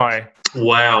Hi.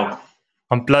 Wow.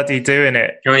 I'm bloody doing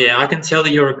it. Oh, yeah, I can tell that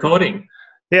you're recording.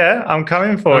 Yeah, I'm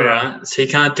coming for All you. right, so you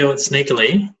can't do it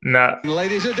sneakily. No.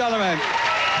 Ladies and gentlemen.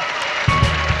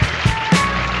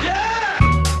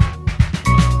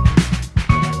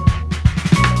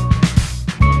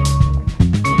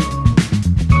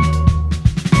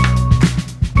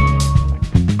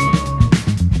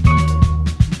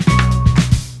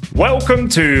 Welcome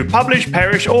to Publish,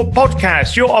 Perish or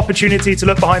Podcast, your opportunity to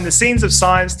look behind the scenes of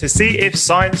science to see if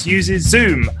science uses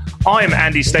Zoom. I'm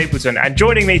Andy Stapleton, and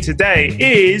joining me today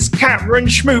is Cameron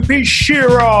Schmoopy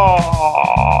Shearer.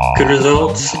 Good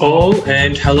results, all,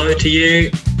 and hello to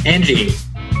you, Angie.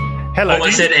 Hello. Oh,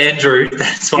 I said Andrew.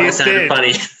 That's why it sounded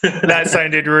funny. That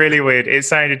sounded really weird. It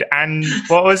sounded,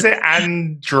 what was it?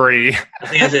 Andrew. I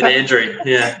think I said Andrew,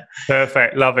 yeah.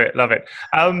 Perfect. Love it. Love it.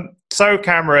 So,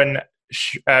 Cameron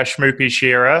Schmoopy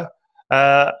Shearer,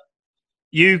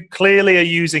 you clearly are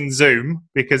using Zoom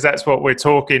because that's what we're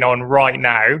talking on right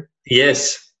now.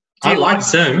 Yes. I like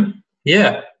Zoom.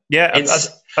 Yeah. Yeah.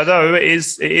 Although it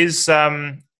is it's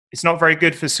not very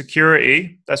good for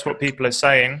security. That's what people are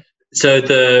saying. So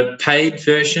the paid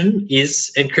version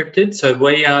is encrypted. So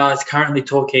we are currently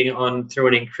talking through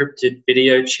an encrypted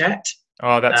video chat.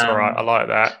 Oh, that's all right. I like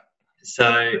that.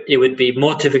 So it would be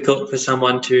more difficult for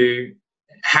someone to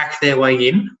hack their way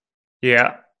in.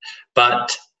 Yeah.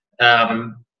 But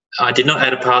I did not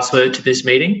add a password to this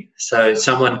meeting. So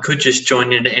someone could just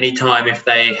join in at any time if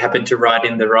they happen to write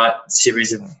in the right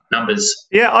series of numbers.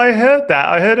 Yeah, I heard that.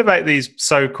 I heard about these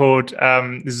so-called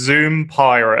Zoom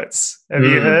pirates. Have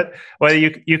you heard? Where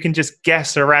you can just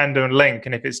guess a random link,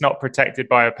 and if it's not protected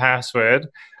by a password,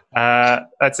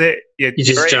 that's it. You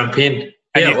just jump in.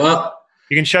 And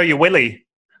you can show your willy.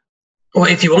 Well,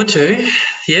 if you want to,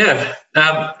 yeah.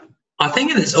 I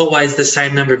think it's always the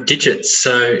same number of digits,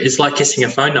 so it's like guessing a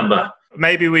phone number.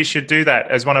 Maybe we should do that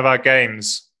as one of our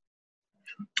games.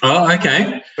 Oh,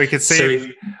 okay. We could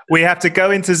see. We have to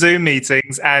go into Zoom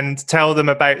meetings and tell them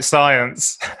about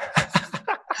science.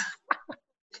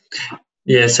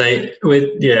 Yeah. So,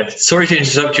 sorry to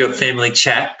interrupt your family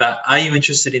chat, but are you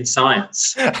interested in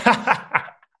science?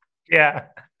 Yeah.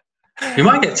 We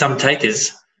might get some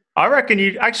takers. I reckon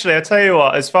I tell you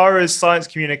what, as far as science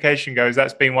communication goes,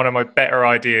 that's been one of my better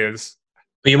ideas.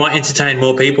 Well, you might entertain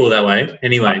more people that way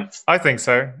anyway. I think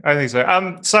so.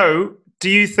 So do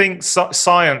you think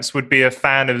science would be a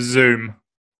fan of Zoom?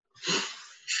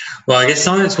 Well, I guess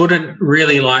science wouldn't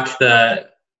really like the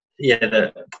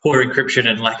poor encryption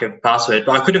and lack of password.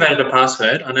 But I could have added a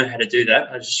password. I know how to do that.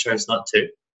 I just chose not to.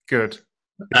 Good.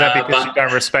 Is that because you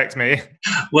don't respect me?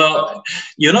 Well,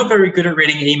 you're not very good at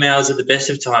reading emails at the best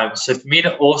of times. So for me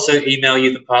to also email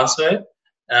you the password,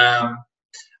 I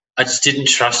just didn't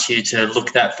trust you to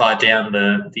look that far down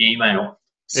the email.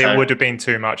 So it would have been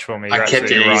too much for me. I kept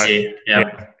it easy.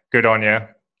 Yeah. Good on you.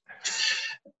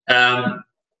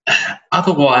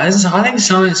 Otherwise, I think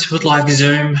science would like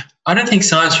Zoom. I don't think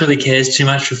science really cares too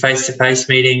much for face-to-face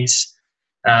meetings.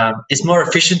 It's more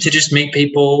efficient to just meet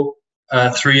people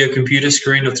through your computer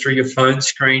screen or through your phone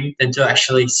screen than to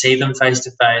actually see them face to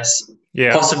face.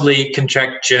 Yeah. Possibly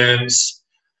contract germs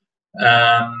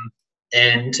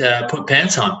and put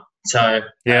pants on. So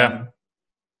yeah.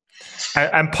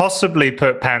 And possibly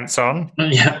put pants on.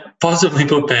 Yeah, possibly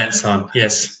put pants on.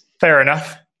 Yes. Fair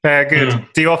enough. Yeah, good.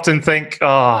 Do you often think, if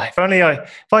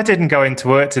I didn't go into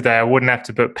work today, I wouldn't have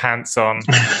to put pants on?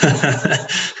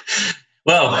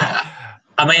 Well,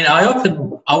 I mean,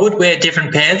 I would wear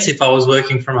different pants if I was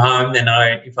working from home than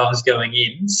if I was going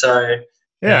in. So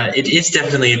yeah, it is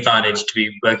definitely an advantage to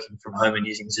be working from home and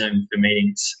using Zoom for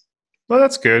meetings. Well,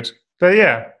 that's good. But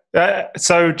yeah.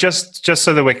 So just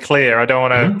so that we're clear, I don't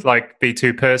want to be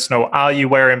too personal. Are you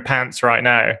wearing pants right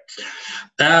now?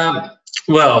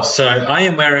 Well, so I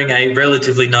am wearing a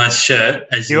relatively nice shirt,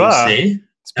 as you will see.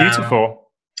 It's beautiful.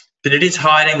 But it is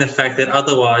hiding the fact that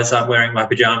otherwise I'm wearing my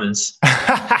pajamas.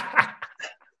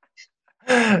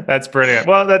 That's brilliant.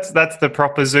 Well, that's the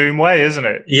proper Zoom way, isn't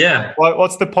it? Yeah.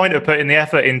 What's the point of putting the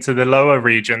effort into the lower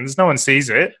regions? No one sees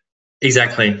it.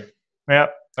 Exactly. Yeah,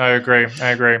 I agree.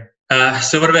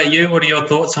 So what about you? What are your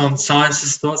thoughts on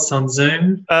science's thoughts on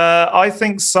Zoom? I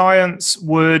think science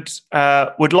would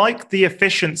like the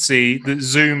efficiency that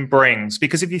Zoom brings,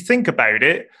 because if you think about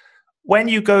it, when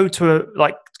you go to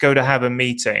have a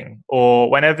meeting or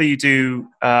whenever you do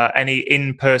any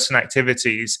in-person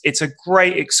activities, it's a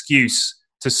great excuse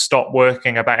to stop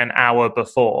working about an hour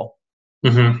before.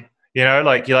 Mm-hmm. You know,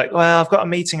 you're like, well, I've got a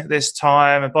meeting at this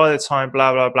time, and by the time,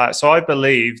 blah, blah, blah. So I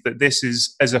believe that this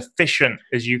is as efficient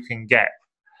as you can get.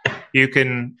 You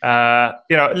can,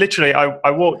 literally,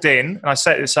 I walked in and I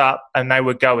set this up and they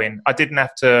were going. I didn't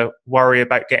have to worry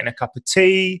about getting a cup of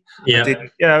tea. Yeah. I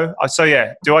didn't, so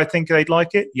yeah. Do I think they'd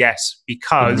like it? Yes,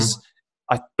 because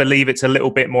I believe it's a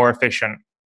little bit more efficient.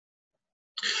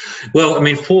 Well, I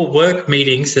mean, for work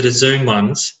meetings that are Zoom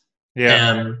ones,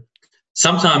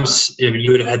 sometimes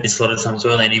you would have had this a lot of times,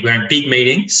 well, Andy, we're in big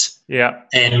meetings. Yeah.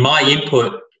 And my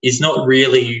input is not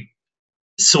really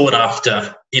sought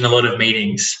after in a lot of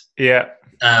meetings. Yeah.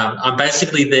 I'm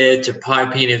basically there to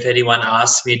pipe in if anyone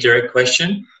asks me a direct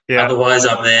question. Yeah. Otherwise,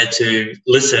 I'm there to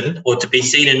listen or to be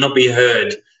seen and not be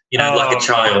heard, like a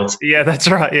child. Yeah, that's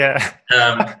right, yeah.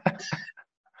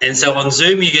 And so on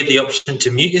Zoom, you get the option to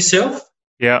mute yourself.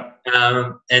 Yeah.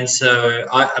 And so,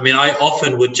 I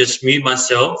often would just mute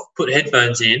myself, put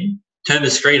headphones in, turn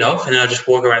the screen off, and I'll just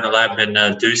walk around the lab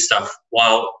and do stuff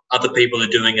while other people are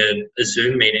doing a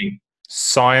Zoom meeting.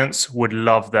 Science would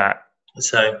love that.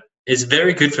 So it's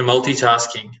very good for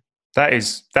multitasking. That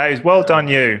is well done,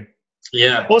 you.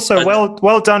 Yeah. Also,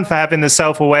 well done for having the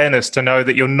self-awareness to know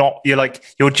that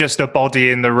you're just a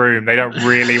body in the room. They don't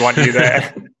really want you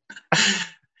there.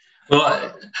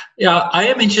 Well, yeah, I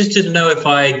am interested to know if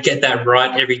I get that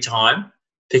right every time,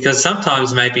 because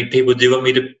sometimes maybe people do want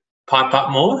me to pipe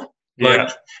up more.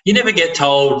 Like, you never get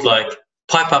told, like,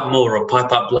 pipe up more or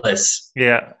pipe up less.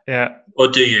 Yeah, yeah. Or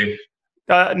do you?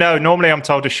 No, normally I'm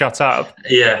told to shut up.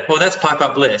 Yeah, well, that's pipe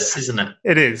up less, isn't it?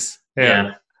 It is,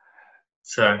 yeah.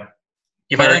 So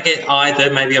if I don't get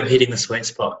either, maybe I'm hitting the sweet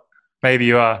spot. Maybe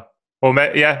you are. Well,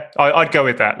 I'd go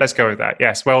with that. Let's go with that.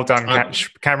 Yes, well done,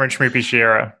 Cameron Schmoopy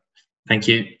Shearer. Thank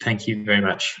you. Thank you very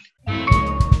much.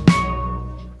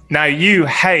 Now, you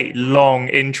hate long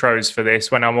intros for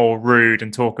this when I'm all rude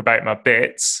and talk about my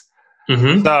bits.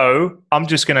 Mm-hmm. So I'm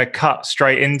just going to cut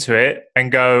straight into it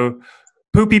and go,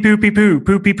 poopy, poopy, poo,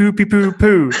 poopy, poopy, poo,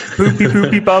 poo, poopy,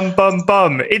 poopy, bum, bum,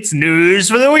 bum. It's news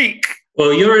for the week.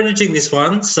 Well, you're editing this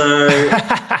one, so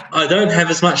I don't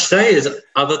have as much say as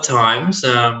other times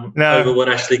over what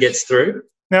actually gets through.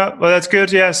 No, well, that's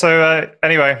good. Yeah. So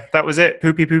anyway, that was it.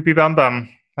 Poopy, poopy, bum, bum.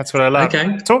 That's what I love.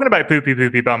 Okay. Talking about poopy,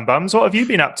 poopy, bum, bums, what have you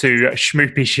been up to,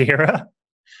 Schmoopy Shearer?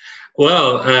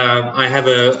 Well, I have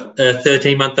a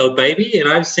 13-month-old baby, and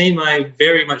I've seen my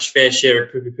very much fair share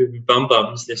of poopy, poopy, bum,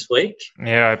 bums this week.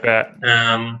 Yeah, I bet.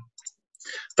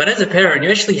 But as a parent,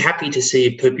 you're actually happy to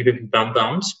see poopy, poopy, bum,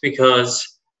 bums because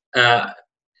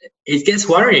it gets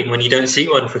worrying when you don't see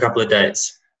one for a couple of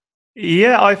days.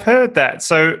 Yeah, I've heard that.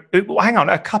 So, hang on,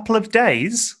 a couple of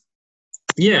days?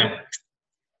 Yeah.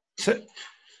 So,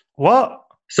 what?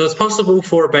 So it's possible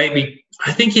for a baby,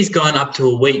 I think he's gone up to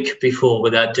a week before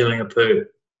without doing a poo.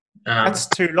 That's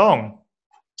too long.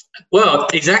 Well,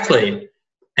 exactly.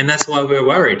 And that's why we're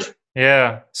worried.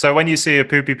 Yeah. So when you see a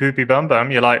poopy, poopy, bum,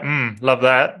 bum, you're like, love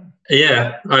that.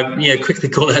 Yeah. I quickly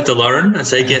call out to Lauren and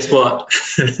say, guess what?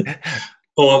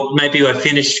 Or maybe I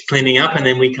finished cleaning up and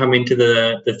then we come into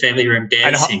the family room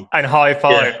dancing. And high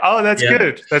five. Yeah. Oh, that's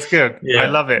good. That's good. Yeah. I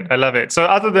love it. So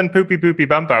other than poopy, poopy,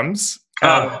 bum, bums,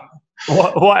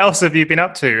 what else have you been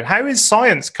up to? How is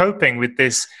science coping with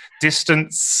this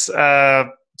social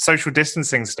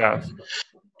distancing stuff?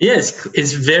 Yes,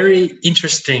 it's very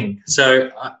interesting. So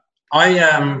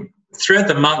I throughout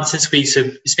the month it's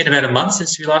been about a month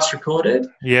since we last recorded.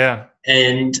 Yeah.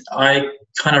 And I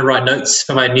kind of write notes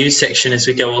for my news section as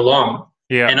we go along.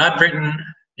 Yeah. And I'd written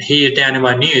here down in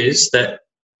my news that,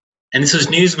 and this was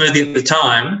newsworthy at the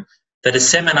time, that a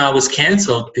seminar was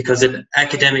cancelled because an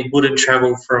academic wouldn't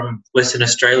travel from Western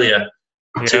Australia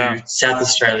to South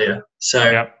Australia.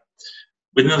 So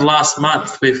within the last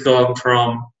month, we've gone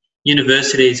from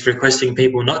universities requesting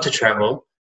people not to travel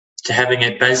to having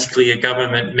it basically a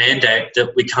government mandate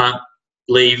that we can't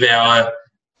leave our,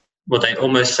 well, they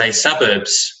almost say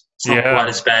suburbs. It's not quite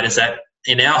as bad as that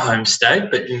in our home state,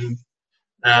 but in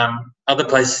other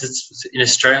places in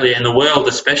Australia and the world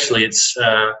especially, it's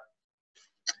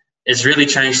really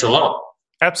changed a lot.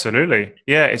 Absolutely.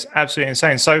 Yeah, it's absolutely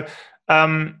insane. So,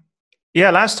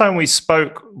 last time we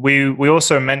spoke, we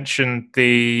also mentioned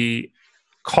the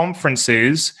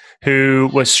conferences who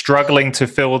were struggling to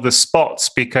fill the spots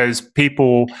because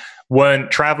people weren't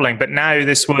traveling. But now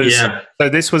this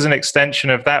was an extension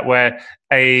of that, where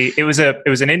it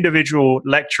was an individual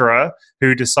lecturer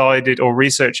who decided, or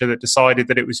researcher that decided,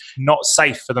 that it was not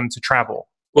safe for them to travel.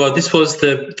 Well, this was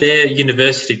their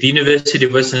university. The University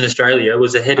of Western Australia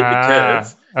was ahead of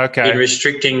the curve in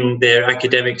restricting their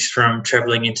academics from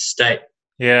travelling interstate.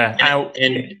 Yeah.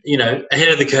 And ahead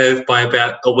of the curve by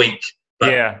about a week.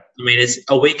 But, I mean,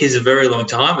 a week is a very long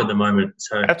time at the moment.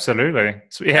 So absolutely.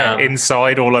 So,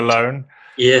 inside all alone.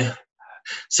 Yeah.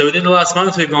 So within the last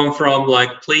month, we've gone from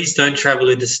like, please don't travel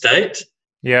interstate,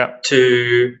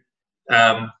 to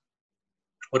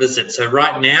what is it? So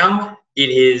right now it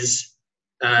is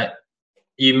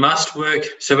you must work.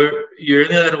 So you're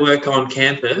only allowed to work on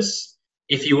campus.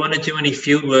 If you want to do any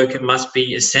field work, it must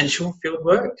be essential field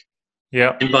work.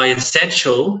 Yeah. And by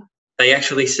essential, they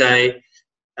actually say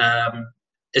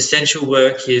essential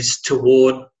work is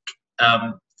toward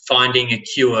finding a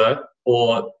cure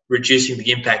or reducing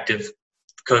the impact of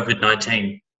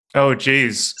COVID-19. Oh,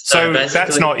 geez. So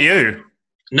that's not you.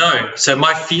 No. So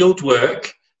my field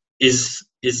work is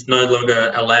no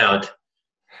longer allowed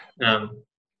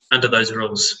under those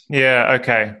rules. Yeah.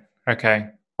 Okay.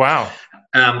 Wow.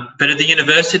 But at the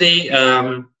university,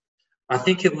 I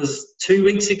think it was 2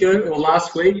 weeks ago or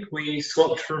last week, we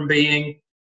swapped from being,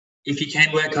 if you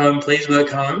can work home, please work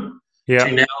home,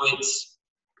 to now it's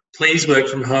please work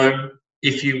from home.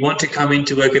 If you want to come in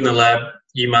to work in the lab,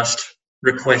 you must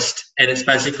request, and it's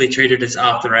basically treated as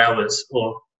after hours,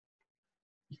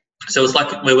 so it's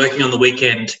like we're working on the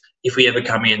weekend if we ever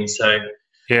come in. So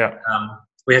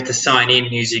we have to sign in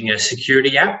using a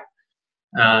security app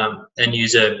and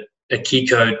use a key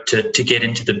code to get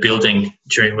into the building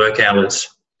during work hours.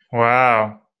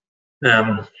 Wow.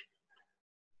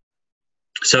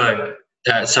 So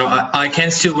I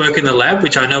can still work in the lab,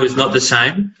 which I know is not the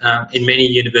same in many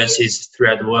universities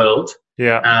throughout the world.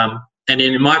 Yeah. And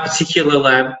in my particular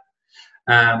lab,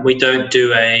 we don't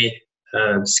do a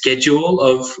schedule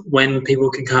of when people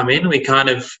can come in. We don't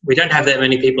have that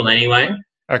many people anyway.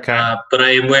 Okay. But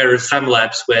I am aware of some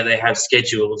labs where they have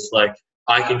schedules, like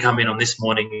I can come in on this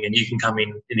morning and you can come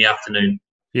in the afternoon.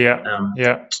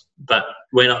 Yeah. But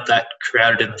we're not that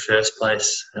crowded in the first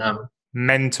place.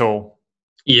 Mental.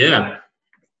 Yeah,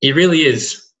 it really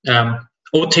is.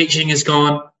 All teaching has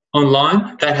gone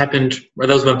online. That happened. Well,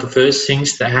 that was one of the first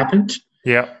things that happened.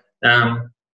 Yeah.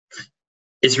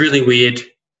 It's really weird.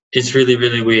 It's really,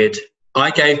 really weird. I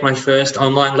gave my first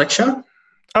online lecture.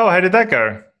 Oh, how did that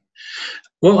go?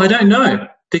 Well, I don't know,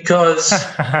 because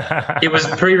it was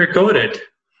pre-recorded.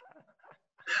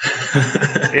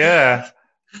 Yeah.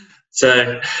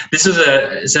 So this was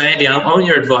so Andy, I want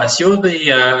your advice. You're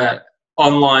the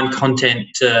online content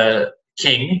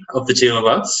king of the two of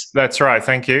us. That's right.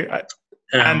 Thank you.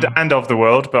 And of the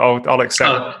world, but I'll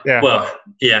accept. Well,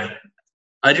 yeah.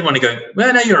 I didn't want to go,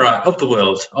 well, no, you're right. Of the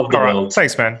world. Of the world. Right.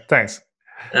 Thanks, man. Thanks.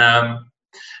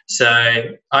 So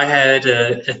I had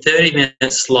a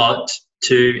 30-minute slot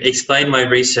to explain my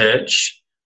research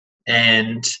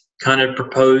and kind of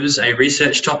propose a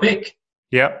research topic.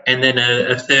 Yep. And then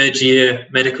a third-year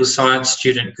medical science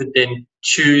student could then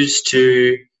choose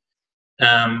to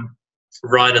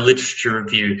write a literature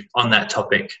review on that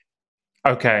topic.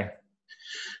 Okay.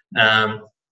 And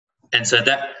so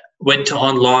that went to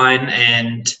online,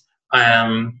 and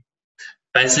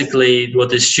basically what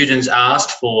the students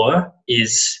asked for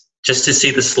is just to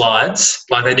see the slides.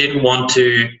 Like, they didn't want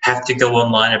to have to go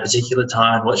online at a particular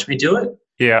time and watch me do it.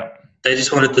 Yeah. They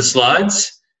just wanted the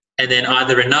slides, and then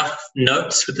either enough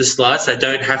notes with the slides they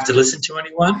don't have to listen to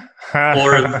anyone,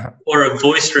 or a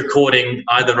voice recording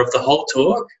either of the whole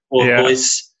talk or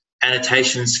voice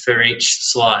annotations for each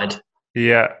slide.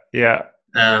 Yeah.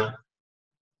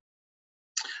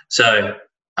 So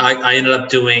I ended up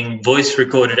doing voice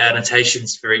recorded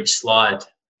annotations for each slide.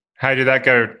 How did that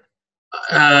go?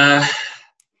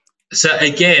 So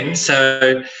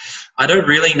I don't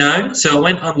really know. So I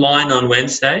went online on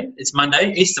Wednesday. It's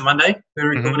Monday, Easter Monday, we're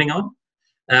recording on.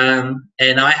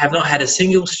 And I have not had a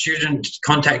single student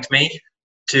contact me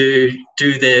to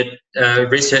do their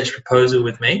research proposal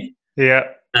with me. Yeah.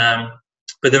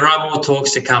 But there are more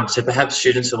talks to come. So perhaps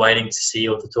students are waiting to see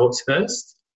all the talks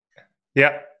first.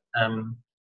 Yeah.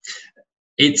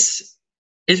 It's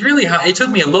really hard. It took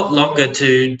me a lot longer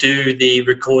to do the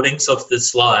recordings of the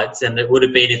slides than it would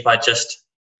have been if I just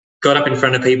got up in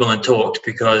front of people and talked,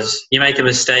 because you make a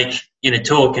mistake in a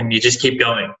talk and you just keep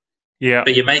going. Yeah.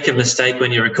 But you make a mistake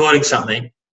when you're recording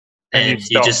something and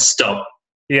you just stop.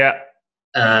 Yeah.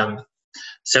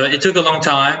 So it took a long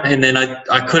time, and then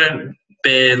I couldn't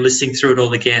bear listening through it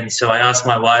all again. So I asked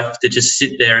my wife to just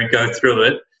sit there and go through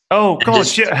it. Oh,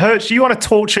 gosh. You want to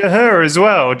torture her as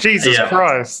well? Jesus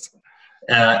Christ.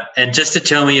 And just to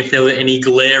tell me if there were any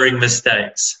glaring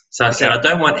mistakes. So I said, I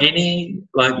don't want any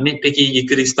nitpicky, you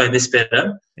could explain this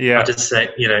better. Yeah. I just say,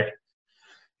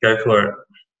 go for it.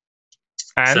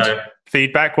 And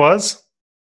feedback was?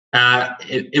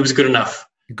 It was good enough.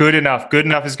 Good enough. Good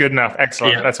enough is good enough.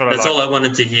 Excellent. Yeah, that's what I like. That's all I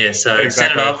wanted to hear. So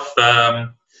exactly. I sent it off,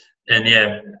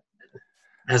 and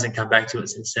hasn't come back to it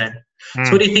since then.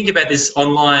 So what do you think about this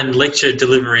online lecture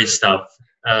delivery stuff?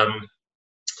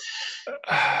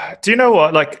 Do you know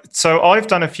what? Like, so I've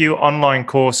done a few online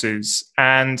courses,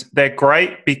 and they're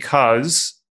great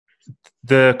because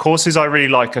the courses I really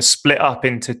like are split up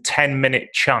into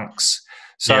 10-minute chunks.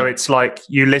 So it's like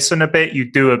you listen a bit, you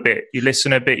do a bit, you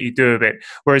listen a bit, you do a bit.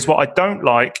 Whereas what I don't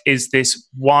like is this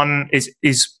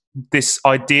this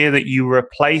idea that you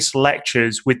replace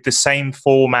lectures with the same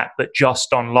format but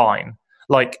just online.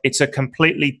 Like, it's a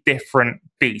completely different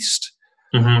beast.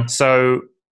 Mm-hmm. So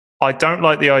I don't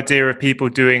like the idea of people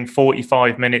doing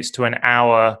 45 minutes to an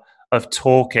hour of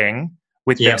talking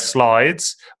with their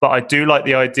slides, but I do like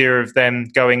the idea of them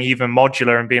going even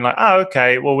modular and being like, oh,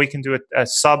 okay, well, we can do a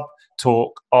sub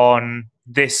talk on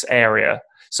this area,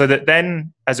 so that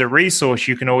then as a resource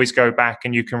you can always go back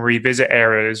and you can revisit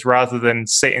areas rather than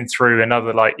sitting through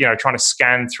another, like, you know, trying to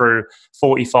scan through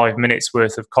 45 minutes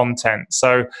worth of content.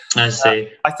 So I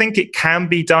see. I think it can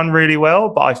be done really well,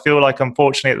 but I feel like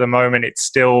unfortunately at the moment it's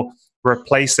still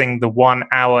replacing the 1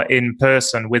 hour in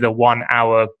person with a 1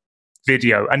 hour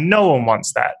video, and no one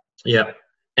wants that. Yeah.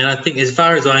 And I think, as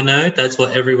far as I know, that's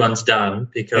what everyone's done,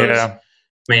 because I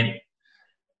mean,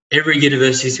 every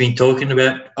university's been talking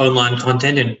about online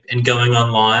content and going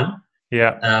online.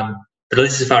 Yeah. But at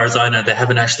least as far as I know, they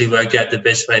haven't actually worked out the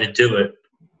best way to do it.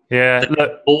 Yeah.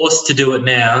 They're forced to do it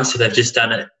now, so they've just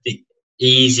done it the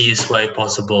easiest way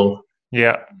possible.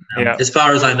 Yeah. As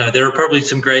far as I know, there are probably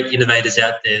some great innovators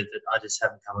out there that I just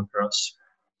haven't come across.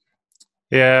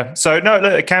 Yeah. So no,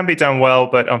 look, it can be done well,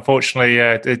 but unfortunately,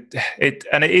 it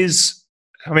is.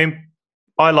 I mean,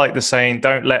 I like the saying,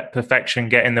 "Don't let perfection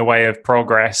get in the way of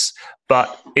progress."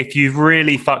 But if you've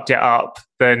really fucked it up,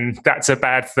 then that's a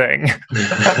bad thing.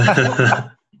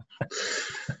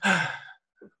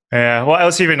 Yeah. What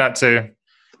else have you been up to?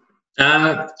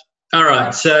 All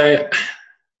right. So,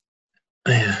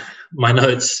 my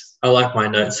notes. I like my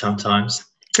notes sometimes.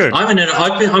 Good. I'm in an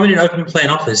open plan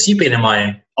office. You've been in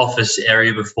my office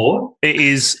area before. It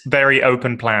is very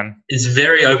open plan. It's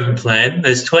very open plan.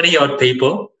 There's 20 odd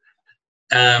people.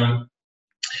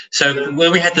 So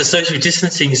when we had the social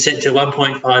distancing set to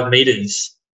 1.5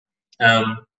 meters,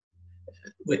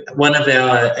 one of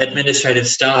our administrative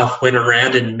staff went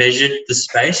around and measured the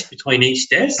space between each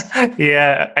desk.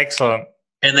 Yeah, excellent.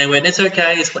 And they went, it's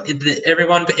okay.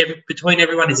 Between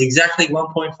everyone is exactly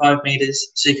 1.5 meters,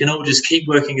 so you can all just keep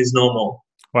working as normal.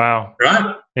 Wow.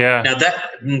 Right? Yeah.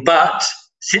 But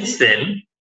since then,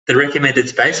 the recommended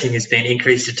spacing has been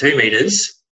increased to 2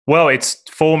 meters. Well, it's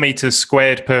 4 meters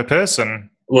squared per person.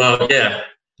 Well, yeah.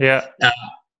 Yeah.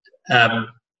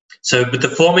 So with the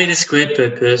 4 meters squared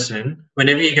per person,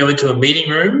 whenever you go into a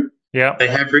meeting room, they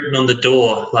have written on the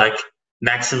door, like,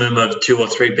 maximum of 2 or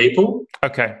 3 people.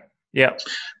 Okay. Yeah.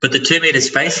 But the 2 meter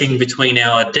spacing between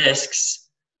our desks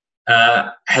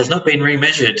has not been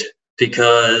remeasured,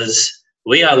 because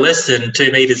we are less than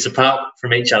 2 meters apart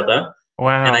from each other.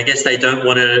 Wow. And I guess they don't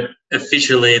want to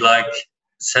officially, like,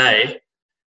 say.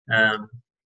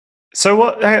 So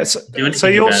what? So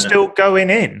you're still going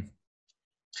in?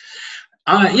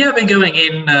 Yeah, I've been going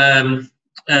in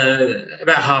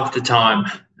about half the time.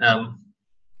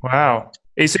 Wow.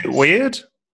 Is it weird?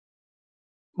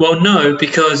 Well, no,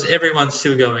 because everyone's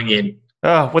still going in.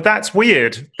 Oh, well, that's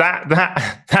weird.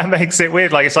 That makes it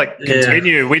weird. Like, it's like,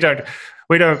 continue. We don't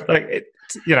like it,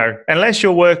 you know, unless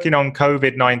you're working on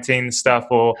COVID-19 stuff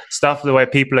or stuff where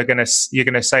people are you're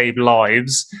gonna save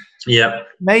lives. Yeah.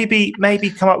 Maybe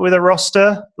come up with a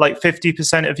roster, like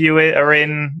 50% of you are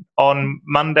in on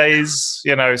Mondays,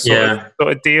 you know, sort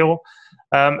of deal.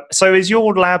 So is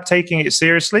your lab taking it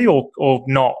seriously or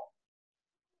not?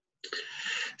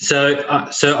 So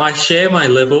I share my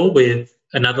level with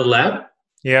another lab.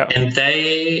 Yeah. And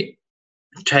they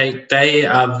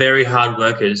are very hard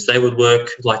workers. They would work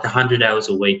like 100 hours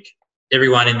a week,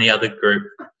 everyone in the other group.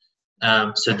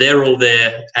 So they're all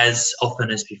there as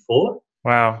often as before.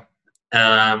 Wow.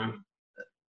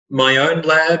 My own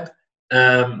lab,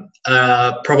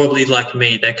 probably like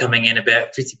me, they're coming in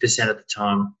about 50% of the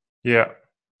time. Yeah.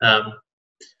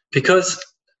 Because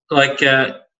like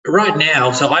right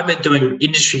now, so I've been doing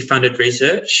industry-funded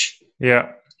research.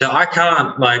 Yeah. So I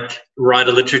can't like write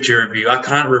a literature review. I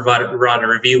can't write a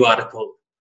review article.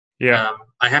 Yeah.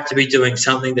 I have to be doing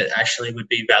something that actually would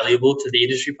be valuable to the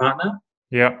industry partner.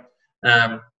 Yeah.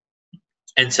 And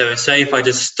so say if I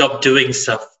just stop doing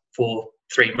stuff for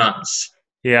 3 months,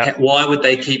 why would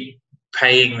they keep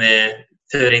paying their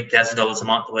 $13,000 a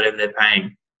month or whatever they're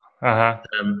paying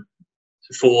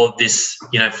for this,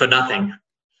 you know, for nothing?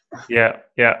 Yeah.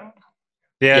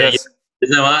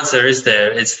 There's no answer, is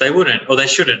there? It's they wouldn't, or they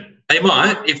shouldn't. They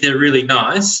might if they're really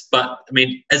nice, but I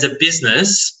mean, as a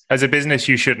business,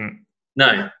 you shouldn't.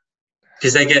 No,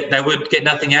 because they would get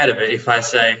nothing out of it if I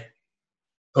say,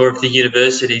 or if the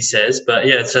university says. But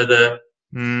yeah, so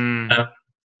Mm.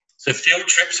 so field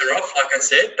trips are off, like I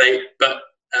said.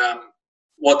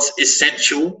 What's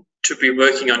essential to be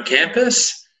working on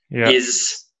campus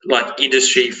is like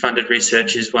industry-funded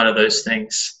research is one of those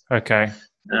things. Okay.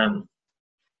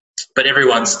 But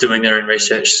everyone's doing their own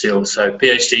research still. So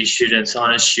PhD students,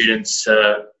 honours students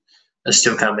are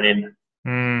still coming in,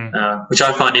 which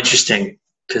I find interesting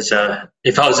because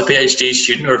if I was a PhD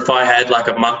student or if I had like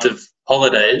a month of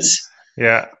holidays,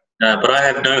 but I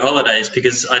have no holidays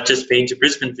because I'd just been to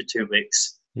Brisbane for 2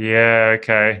 weeks. Yeah.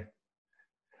 Okay.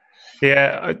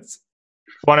 Yeah. It's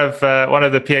one of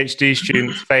the PhD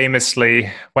students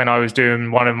famously, when I was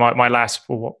doing one of my last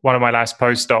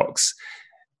postdocs,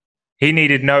 he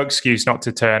needed no excuse not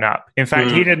to turn up. In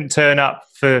fact, he didn't turn up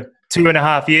for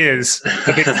 2.5 years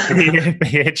for his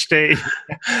PhD.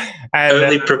 And,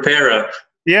 early preparer.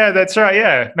 Yeah, that's right.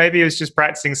 Yeah, maybe he was just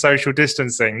practicing social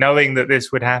distancing, knowing that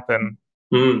this would happen.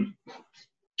 So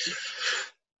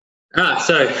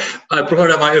I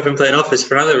brought up my Open Plan Office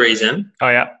for another reason. Oh,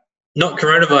 yeah. Not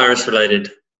coronavirus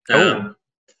related.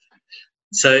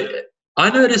 So I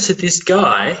noticed that this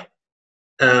guy,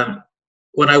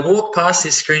 when I walk past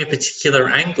his screen at a particular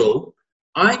angle,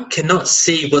 I cannot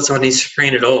see what's on his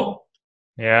screen at all.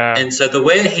 Yeah. And so the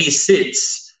way he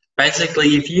sits,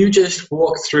 basically, if you just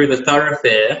walk through the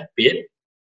thoroughfare bit,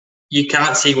 you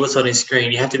can't see what's on his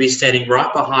screen. You have to be standing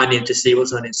right behind him to see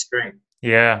what's on his screen.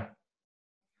 Yeah.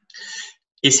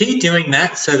 Is he doing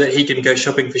that so that he can go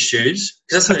shopping for shoes?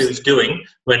 Because that's what he was doing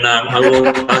when I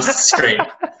walked past the screen.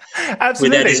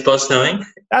 Absolutely. Without his boss knowing.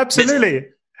 Absolutely.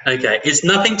 It's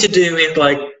nothing to do with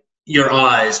like your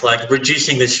eyes, like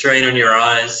reducing the strain on your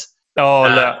eyes. Oh,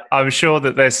 look, I'm sure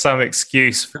that there's some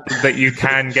excuse that you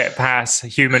can get past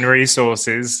human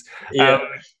resources.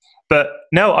 But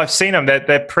no, I've seen them.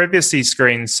 They're privacy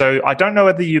screens. So I don't know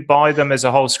whether you buy them as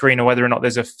a whole screen or whether or not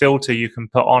there's a filter you can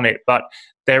put on it. But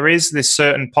there is this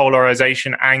certain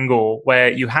polarization angle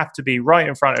where you have to be right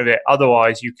in front of it.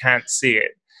 Otherwise, you can't see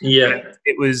it. Yeah.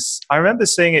 I remember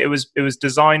seeing it. It was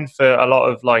designed for a lot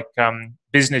of like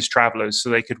business travelers so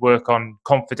they could work on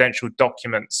confidential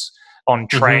documents on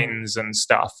trains and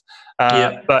stuff.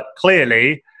 But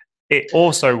clearly, it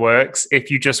also works if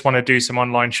you just want to do some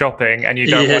online shopping and you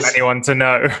don't want anyone to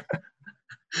know.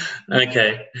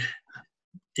 Okay.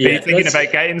 Yeah, are you thinking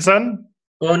about getting some?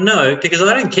 Well, no, because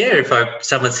I don't care if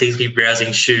someone sees me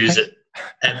browsing shoes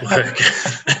at work.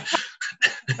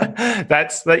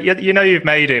 That's you've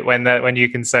made it when you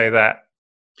can say that.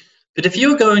 But if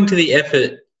you're going to the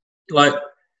effort, like,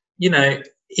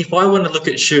 if I want to look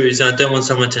at shoes and I don't want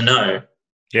someone to know,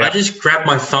 I just grab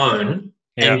my phone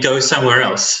and go somewhere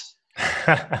else.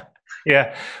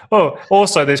 Yeah. Oh,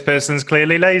 also this person's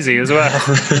clearly lazy as well.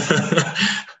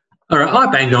 All right,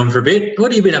 I banged on for a bit.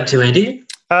 What have you been up to, Andy?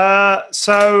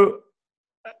 So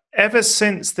ever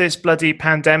since this bloody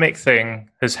pandemic thing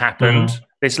has happened,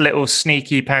 this little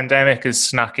sneaky pandemic has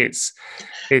snuck its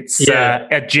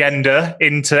agenda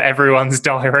into everyone's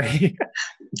diary.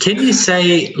 Can you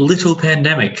say little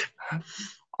pandemic?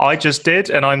 I just did,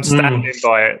 and I'm standing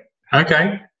by it.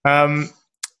 Okay.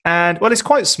 And well, it's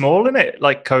quite small, isn't it?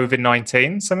 Like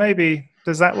COVID-19. So maybe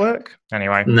does that work?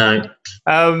 Anyway. No.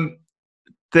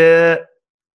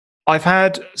 I've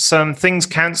had some things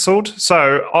cancelled.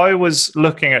 So I was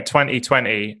looking at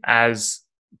 2020 as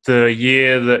the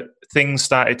year that things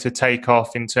started to take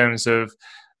off in terms of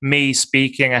me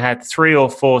speaking. I had 3 or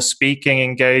 4 speaking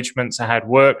engagements. I had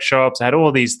workshops. I had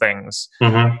all these things.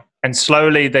 And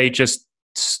slowly they just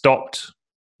stopped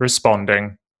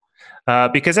responding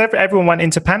because everyone went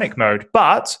into panic mode.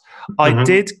 But I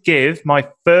did give my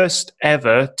first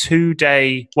ever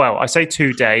 2-day, well, I say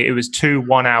 2-day, it was 2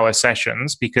 1-hour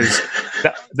sessions because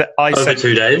over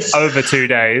 2 days? Over 2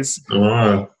 days.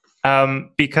 Wow.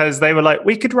 Because they were like,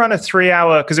 we could run a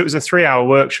 3-hour, because it was a 3-hour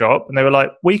workshop, and they were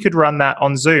like, we could run that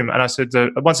on Zoom. And I said,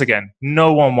 once again,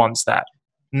 no one wants that.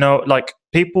 No, like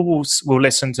people will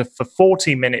listen to for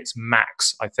 40 minutes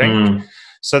max, I think.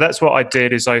 So that's what I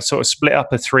did is I sort of split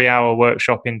up a 3-hour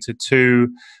workshop into 2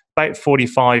 about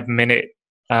 45-minute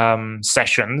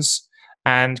sessions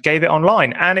and gave it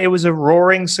online. And it was a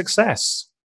roaring success.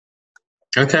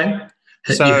 Okay.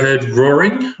 So, you heard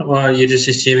roaring, or you're just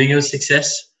assuming it was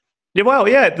success? Yeah, well,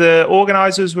 yeah, the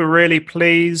organizers were really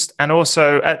pleased. And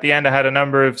also at the end, I had a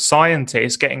number of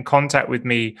scientists get in contact with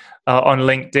me on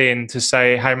LinkedIn to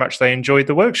say how much they enjoyed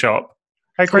the workshop.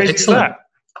 How crazy is that?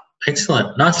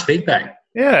 Excellent. Nice feedback.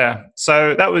 Yeah.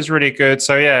 So that was really good.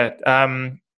 So yeah,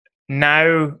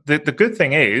 now the good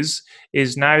thing is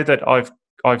now that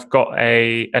I've got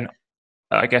a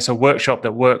workshop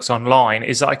that works online,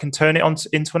 is that I can turn it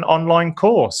into an online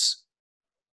course.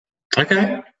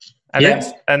 Okay.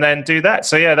 And then do that.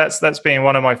 So yeah, that's been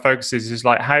one of my focuses, is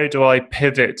like, how do I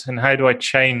pivot and how do I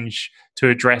change to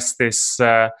address this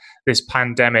this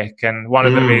pandemic? And one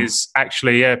of them is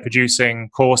actually producing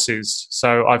courses.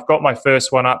 So I've got my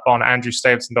first one up on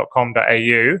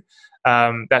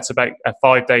andrewstavison.com.au. That's about a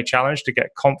 5-day challenge to get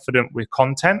confident with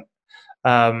content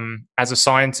as a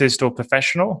scientist or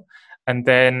professional. And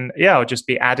then I'll just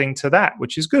be adding to that,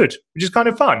 which is good, which is kind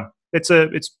of fun. It's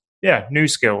new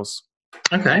skills.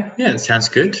 Okay, yeah, that sounds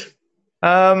good.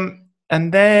 And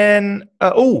then,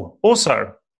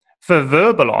 also for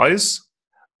Verbalize,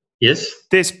 yes,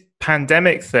 this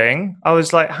pandemic thing, I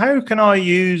was like, how can I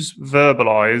use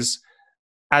Verbalize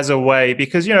as a way?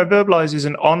 Because, Verbalize is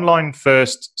an online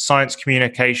first science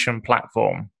communication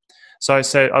platform. So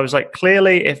I was like,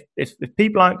 clearly, if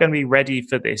people aren't going to be ready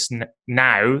for this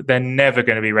now, they're never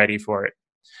going to be ready for it.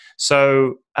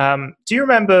 So do you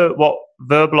remember what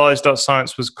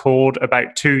Verbalize.science was called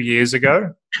about 2 years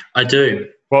ago? I do.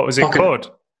 What was it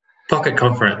called? Pocket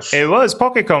Conference. It was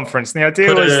Pocket Conference. And the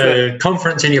idea was a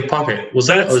conference in your pocket. Was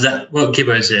that what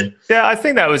Gibbo said? Yeah, I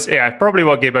think that was probably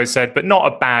what Gibbo said, but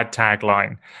not a bad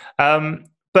tagline.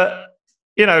 But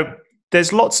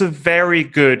there's lots of very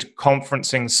good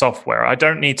conferencing software. I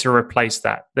don't need to replace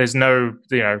that. There's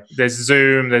there's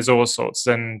Zoom, there's all sorts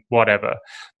and whatever.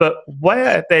 But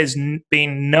where there's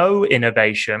been no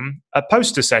innovation are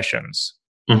poster sessions.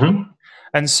 Mm-hmm.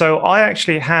 And so I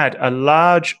actually had a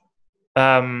large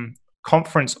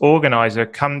conference organizer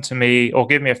come to me or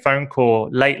give me a phone call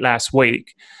late last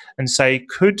week and say,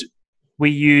 could we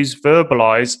use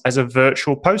Verbalize as a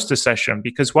virtual poster session,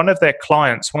 because one of their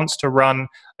clients wants to run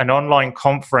an online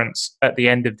conference at the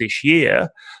end of this year,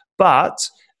 but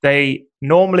they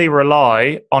normally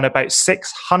rely on about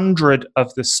 600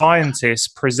 of the scientists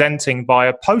presenting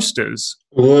via posters.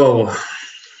 Whoa.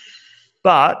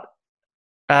 But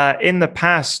in the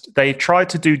past, they've tried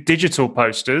to do digital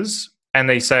posters, and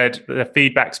they said the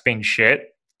feedback's been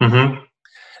shit. Mm-hmm.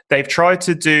 They've tried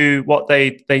to do what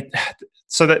they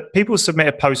so that people submit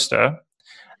a poster,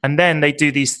 and then they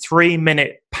do these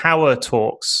 3-minute power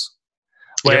talks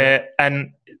where,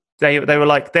 and they were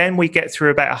like, then we get through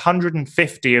about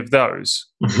 150 of those.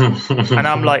 And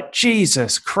I'm like,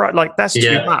 Jesus Christ, like that's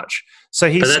too much. So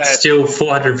he said, that's still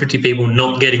 450 people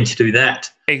not getting to do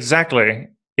that. Exactly.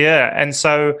 Yeah. And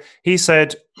so he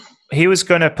said he was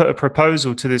going to put a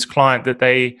proposal to this client that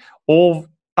they all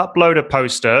upload a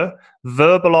poster,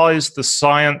 verbalize the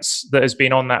science that has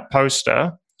been on that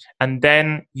poster, and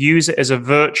then use it as a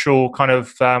virtual kind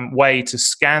of way to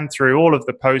scan through all of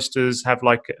the posters, have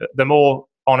like them all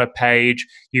on a page.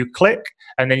 You click,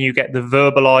 and then you get the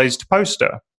verbalized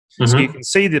poster. Mm-hmm. So you can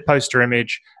see the poster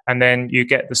image, and then you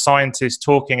get the scientist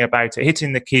talking about it,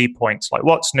 hitting the key points like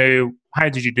what's new, how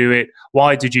did you do it,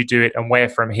 why did you do it, and where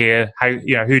from here, how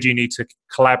who do you need to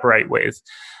collaborate with.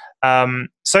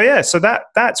 So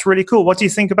that's really cool. What do you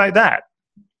think about that?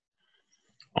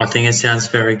 I think it sounds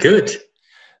very good.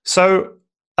 So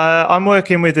I'm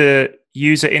working with a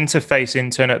user interface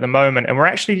intern at the moment, and we're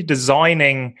actually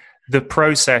designing the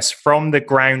process from the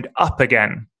ground up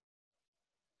again.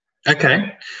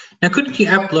 Okay. Now, couldn't you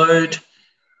upload?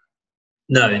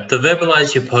 No, the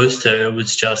verbalize your poster, it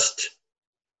was just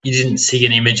you didn't see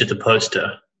an image of the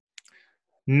poster.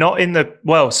 Not in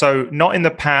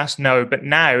the past, no. But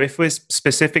now, if we're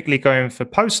specifically going for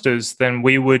posters, then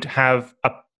we would have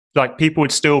people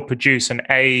would still produce an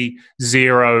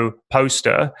A0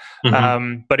 poster,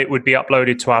 mm-hmm. But it would be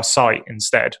uploaded to our site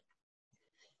instead.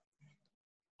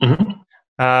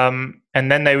 Mm-hmm. And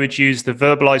then they would use the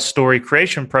verbalized story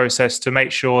creation process to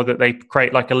make sure that they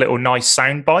create like a little nice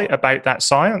soundbite about that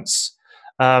science.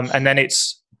 And then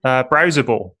it's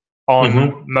browsable on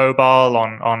mm-hmm. mobile,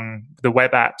 on the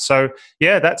web app. So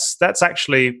yeah, that's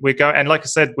actually, and like I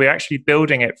said, we're actually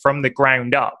building it from the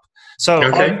ground up. So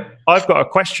okay. I've got a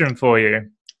question for you.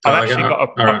 I've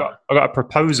got a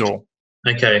proposal.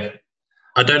 Okay.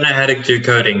 I don't know how to do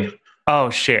coding.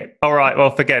 Oh shit. All right. Well,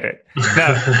 forget it.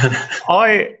 No,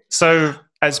 so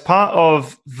as part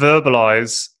of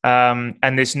Verbalize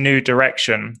and this new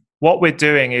direction, what we're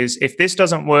doing is if this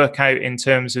doesn't work out in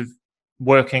terms of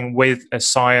working with a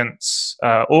science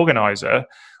organizer,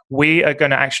 we are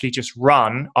going to actually just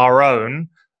run our own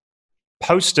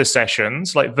poster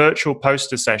sessions, like virtual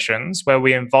poster sessions, where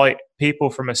we invite people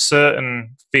from a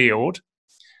certain field.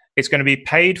 It's going to be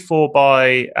paid for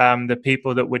by the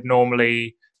people that would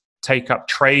normally take up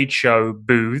trade show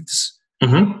booths.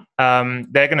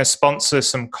 Mm-hmm. They're going to sponsor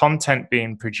some content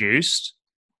being produced.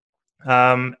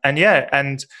 And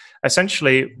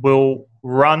essentially we'll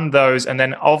run those. And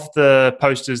then of the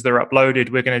posters that are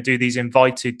uploaded, we're going to do these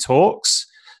invited talks.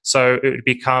 So it would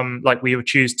become like we would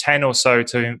choose 10 or so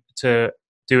to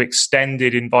do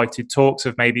extended invited talks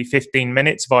of maybe 15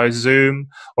 minutes via Zoom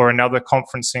or another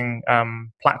conferencing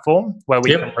platform where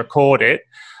we can record it.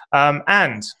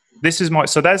 And this is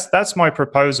that's my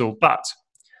proposal. But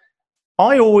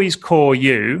I always call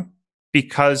you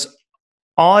because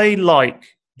I like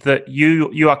that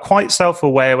you are quite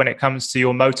self-aware when it comes to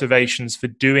your motivations for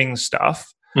doing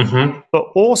stuff, but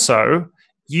also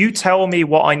you tell me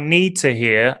what I need to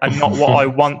hear and not what I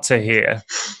want to hear.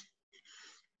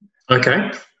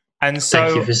 Okay. And so,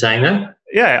 thank you for saying that.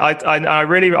 Yeah, I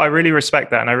really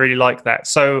respect that, and I really like that.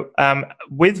 So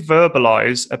with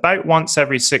Verbalize, about once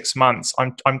every 6 months,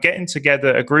 I'm getting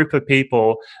together a group of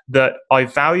people that I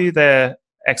value their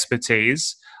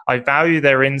expertise, I value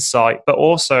their insight, but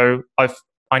also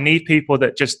I need people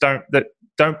that just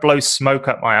don't blow smoke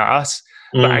up my ass,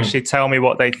 but actually tell me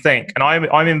what they think. And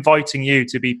I'm inviting you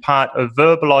to be part of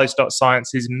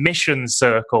Verbalize.Science's mission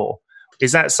circle.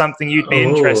 Is that something you'd be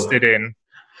interested in?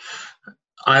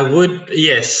 I would,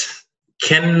 yes.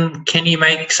 Can you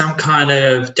make some kind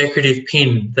of decorative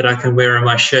pin that I can wear on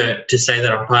my shirt to say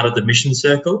that I'm part of the mission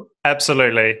circle?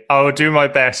 Absolutely. I will do my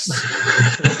best.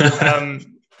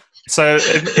 So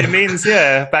it means,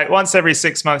 about once every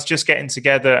 6 months, just getting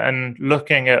together and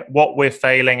looking at what we're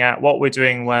failing at, what we're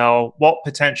doing well, what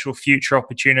potential future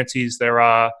opportunities there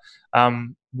are,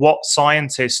 what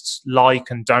scientists like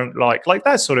and don't like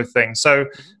that sort of thing. So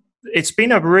it's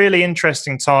been a really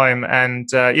interesting time, and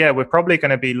we're probably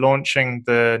going to be launching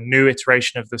the new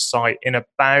iteration of the site in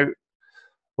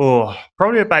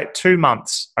probably about 2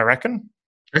 months, I reckon.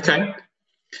 Okay.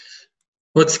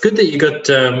 Well, it's good that you got,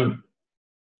 a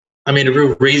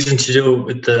real reason to do it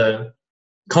with the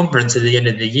conference at the end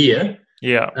of the year.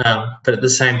 Yeah. But at the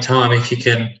same time, if you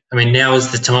can, now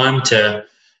is the time to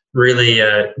really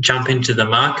jump into the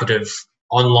market of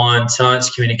online science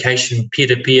communication,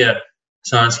 peer-to-peer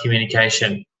science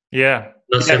communication. Yeah.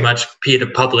 Not so much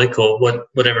peer-to-public or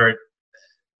whatever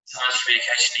science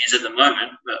communication is at the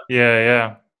moment. But.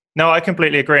 Yeah. No, I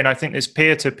completely agree. And I think this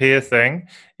peer-to-peer thing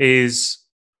is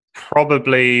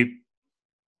probably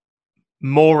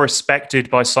more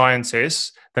respected by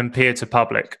scientists than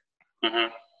peer-to-public.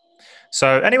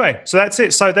 So anyway, so that's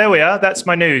it. So there we are. That's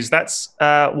my news. That's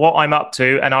what I'm up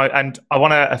to. And I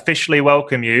want to officially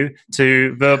welcome you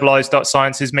to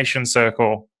Verbalize.Science's mission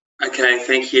circle. Okay,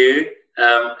 thank you.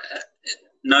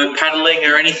 No paddling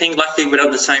or anything? Luckily, we're not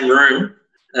in the same room.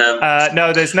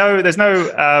 No, there's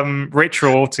no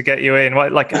ritual to get you in.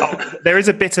 There is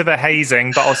a bit of a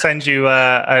hazing, but I'll send you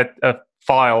a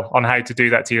file on how to do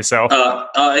that to yourself.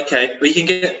 Okay. Well, you can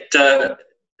get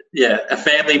a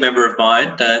family member of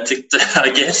mine to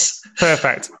I guess.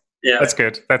 Perfect. Yeah, that's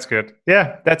good.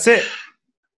 Yeah, that's it.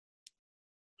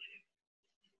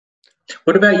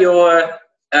 What about your?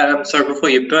 Sorry, before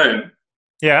you boom.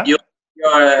 Yeah. Your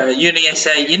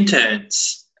UniSA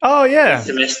interns. Oh yeah.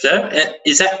 Semester,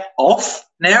 is that off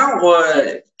now,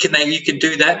 or you can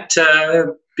do that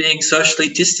being socially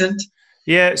distant?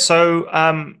 Yeah. So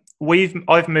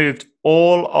I've moved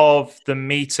all of the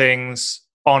meetings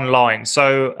online.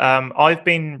 So I've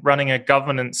been running a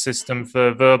governance system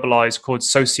for Verbalize called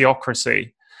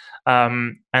Sociocracy,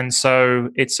 and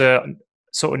so it's a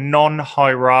sort of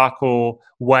non-hierarchical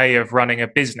way of running a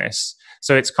business.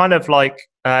 So it's kind of like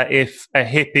if a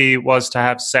hippie was to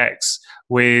have sex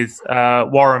with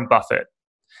Warren Buffett.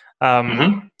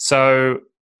 So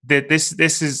this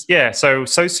is So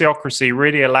Sociocracy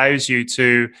really allows you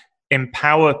to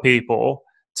empower people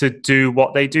to do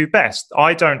what they do best.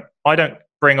 I don't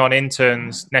bring on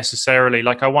interns necessarily.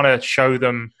 I want to show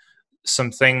them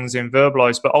some things in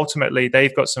Verbalize, but ultimately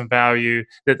they've got some value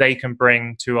that they can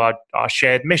bring to our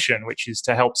shared mission, which is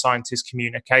to help scientists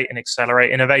communicate and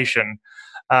accelerate innovation.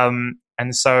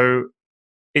 And so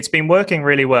it's been working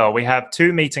really well. We have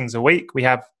 2 meetings a week. We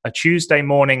have a Tuesday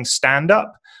morning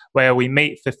stand-up where we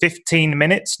meet for 15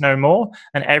 minutes, no more,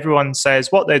 and everyone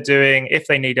says what they're doing, if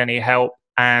they need any help,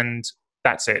 and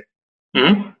that's it.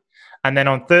 And then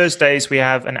on Thursdays, we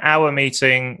have an hour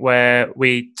meeting where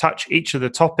we touch each of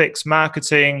the topics: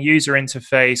 marketing, user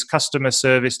interface, customer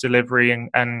service delivery,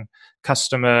 and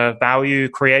customer value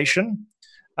creation.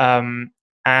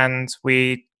 And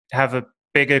we have a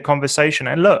bigger conversation.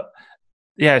 And look,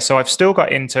 so I've still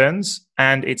got interns,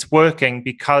 and it's working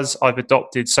because I've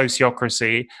adopted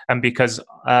Sociocracy and because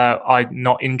I'm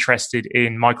not interested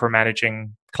in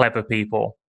micromanaging clever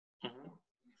people.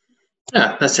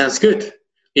 Yeah, that sounds good.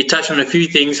 You touched on a few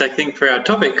things, I think, for our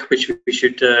topic, which we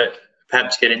should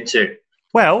perhaps get into.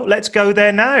 Well, let's go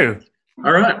there now.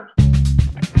 All right.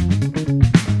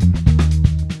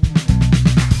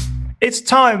 It's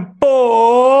time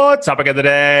for Topic of the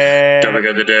Day. Topic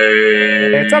of the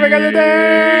day. Topic of the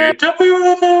day. Topic of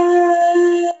the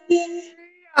day.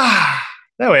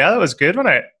 There we are. That was good,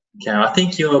 wasn't it? Okay, I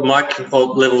think your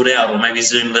microphone leveled out, or maybe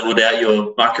Zoom leveled out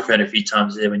your microphone a few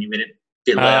times there when you made it a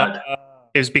bit loud.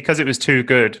 It was because it was too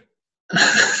good. Too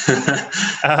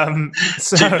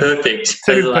perfect.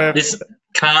 This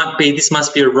can't be. This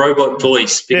must be a robot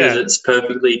voice because it's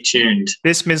perfectly tuned.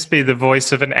 This must be the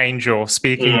voice of an angel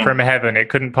speaking from heaven. It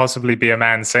couldn't possibly be a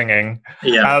man singing.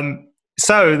 Yeah.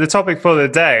 So the topic for the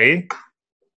day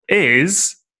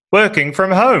is working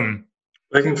from home.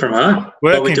 Working from home.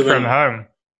 Working from home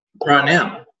right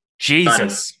now.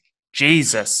 Jesus.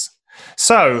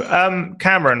 So,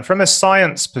 Cameron, from a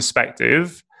science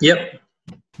perspective, yep.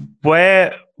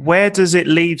 Where does it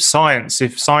leave science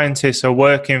if scientists are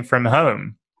working from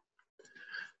home?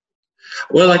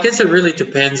 Well, I guess it really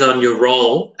depends on your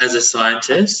role as a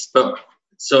scientist.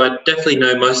 So I definitely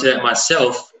know most of that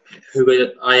myself,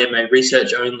 I am a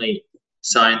research-only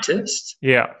scientist.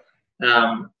 Yeah.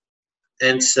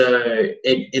 And so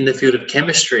in the field of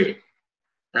chemistry,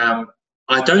 I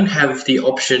don't have the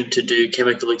option to do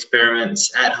chemical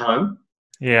experiments at home.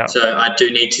 Yeah. So I do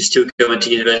need to still go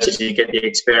into university to get the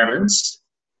experiments.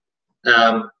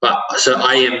 So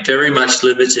I am very much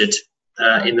limited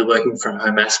in the working from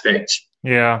home aspect.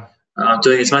 Yeah.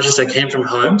 Doing as much as I can from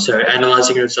home, so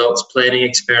analysing results, planning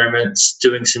experiments,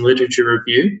 doing some literature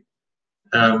review.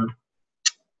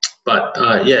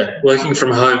 Working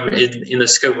from home in the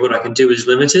scope of what I can do is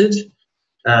limited.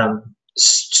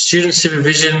 Student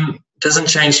supervision doesn't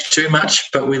change too much,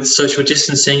 but with social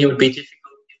distancing, it would be difficult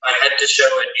if I had to show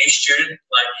a new student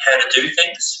how to do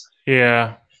things.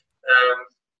 Yeah.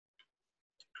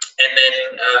 And then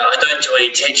I don't enjoy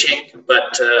teaching,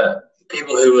 but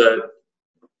people who are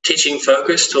teaching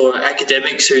focused or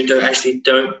academics who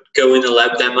don't go in the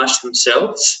lab that much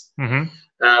themselves. Mm-hmm.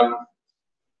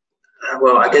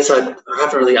 Well, I guess I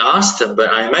haven't really asked them,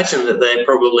 but I imagine that they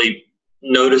probably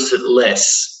notice it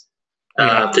less,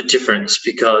 the difference,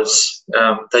 because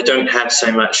they don't have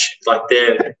so much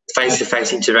their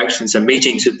face-to-face interactions and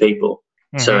meetings with people.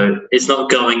 Mm-hmm. So it's not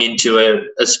going into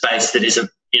a space that isn't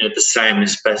the same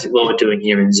as basically what we're doing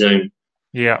here in Zoom.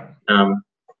 Yeah.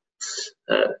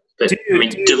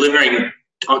 Delivering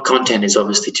content is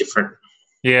obviously different.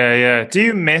 Yeah. Do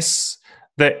you miss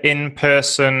the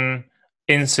in-person,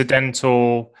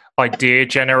 incidental idea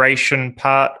generation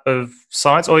part of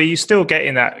science, or are you still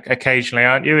getting that occasionally,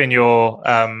 aren't you, in your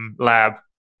lab?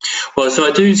 Well, so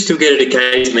I do still get it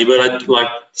occasionally, but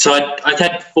I've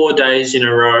had 4 days in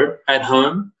a row at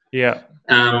home. Yeah.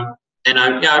 And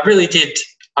I really did.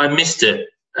 I missed it.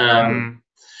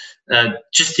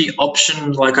 Just the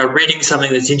option, I'm reading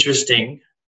something that's interesting.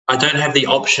 I don't have the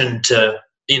option to,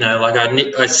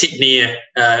 I sit near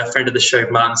a friend of the show,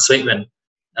 Martin Sweetman.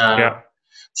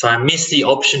 So I miss the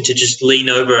option to just lean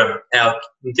over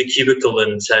the cubicle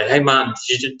and say, "Hey, Martin,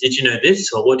 did you know this?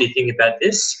 Or what do you think about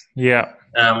this?" Yeah.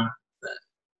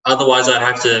 Otherwise, I'd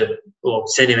have to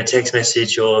send him a text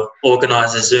message or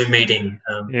organise a Zoom meeting.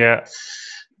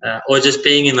 Or just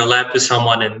being in the lab with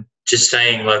someone and just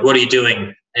saying, "What are you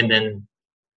doing?" And then,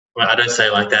 I don't say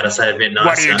it like that. I say it a bit nicer.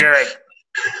 What are you doing?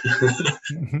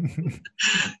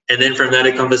 And then from that,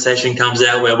 a conversation comes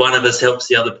out where one of us helps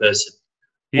the other person.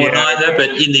 Or neither, but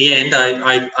in the end,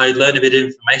 I learn a bit of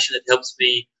information that helps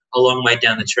me a long way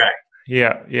down the track.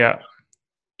 Yeah.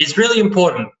 It's really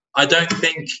important. I don't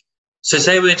think – so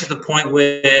say we're to the point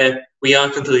where we are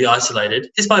completely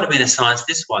isolated. This might have been a science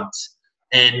this once.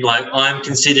 And, I'm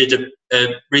considered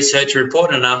a researcher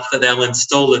important enough that they'll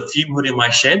install a fume hood in my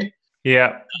shed.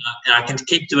 Yeah. And I can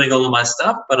keep doing all of my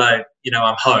stuff, but I'm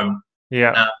home.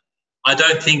 Yeah. I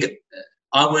don't think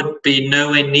I would be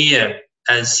nowhere near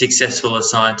as successful a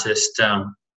scientist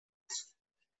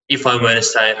if I were to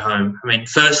stay at home. I mean,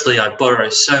 firstly, I borrow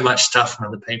so much stuff from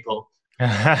other people.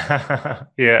 Yeah.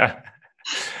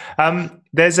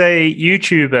 There's a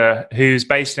YouTuber who's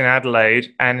based in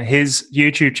Adelaide, and his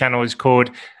YouTube channel is called,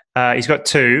 he's got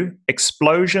 2,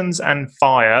 Explosions and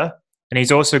Fire, and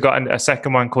he's also got a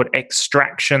second one called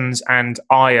Extractions and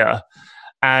Ire.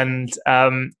 And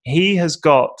he's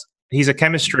a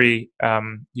chemistry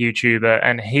YouTuber,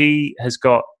 and he has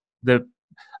got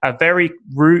a very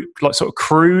sort of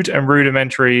crude and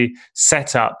rudimentary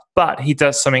setup, but he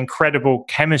does some incredible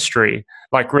chemistry,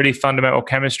 really fundamental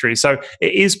chemistry. So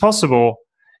it is possible.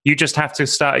 You just have to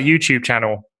start a YouTube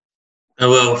channel.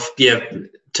 Oh, well, yeah,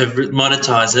 to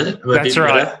monetize it. That's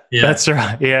right. Yeah. That's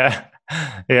right. Yeah.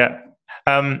 Yeah.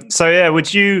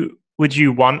 Would you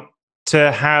want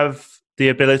to have the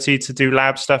ability to do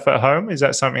lab stuff at home? Is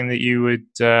that something that you would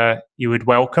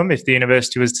welcome if the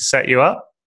university was to set you up?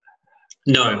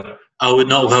 No, I would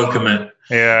not welcome it.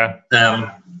 Yeah.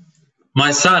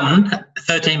 My son,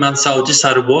 13 months old, just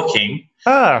started walking.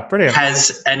 Ah, brilliant.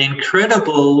 Has an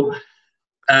incredible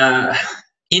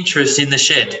interest in the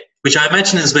shed, which I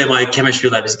imagine is where my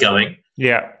chemistry lab is going.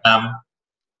 Yeah.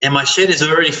 And my shed is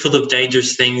already full of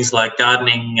dangerous things like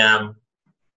gardening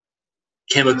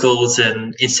chemicals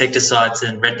and insecticides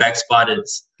and redback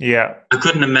spiders. Yeah. I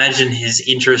couldn't imagine his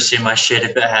interest in my shed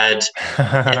if it had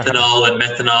ethanol and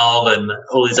methanol and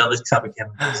all these other type of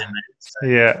chemicals in there. So,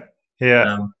 yeah.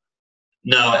 Yeah.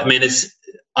 No, I mean it's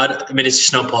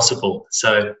just not possible.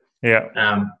 So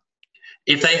yeah.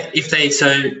 If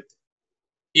so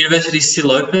university's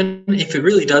still open. If it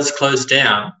really does close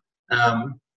down,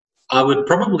 I would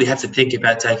probably have to think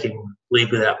about taking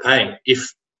leave without pay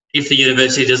if the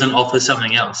university doesn't offer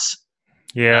something else.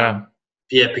 Yeah.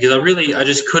 Because I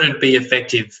just couldn't be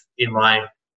effective in my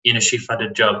industry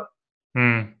funded job.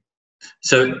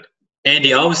 So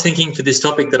Andy, I was thinking for this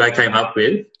topic that I came up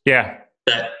with. Yeah.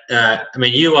 That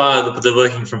you are the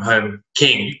working from home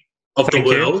king of the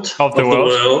world. Of the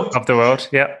world.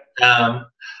 Yeah.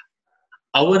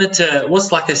 I wanted to.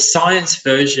 What's like a science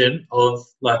version of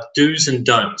like do's and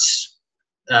don'ts,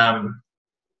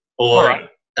 or right.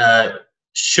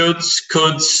 Shoulds,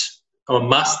 coulds, or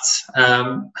musts.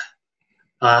 I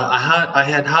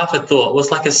had half a thought.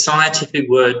 What's like a scientific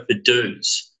word for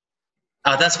do's?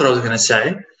 That's what I was going to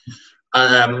say.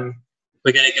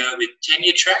 We're going to go with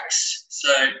tenure tracks. So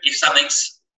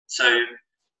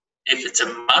if it's a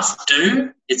must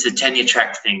do, it's a tenure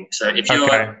track thing. So if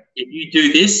you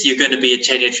do this, you're going to be a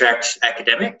tenure track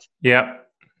academic. Yeah.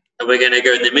 And we're going to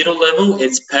go in the middle level.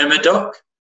 It's permadoc,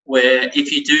 where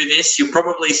if you do this, you'll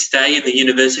probably stay in the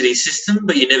university system,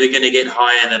 but you're never going to get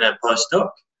higher than a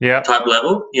postdoc type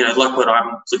level. Like what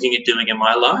I'm looking at doing in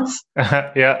my life.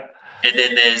 Yeah. And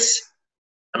then it's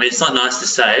not nice to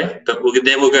say, but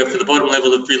we'll go for the bottom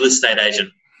level of real estate agent,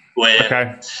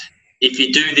 where if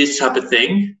you do this type of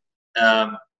thing,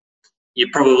 you're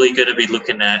probably going to be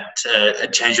looking at a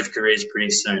change of careers pretty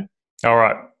soon. All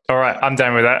right. I'm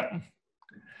down with that.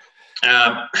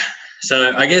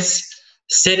 So I guess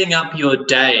setting up your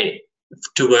day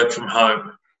to work from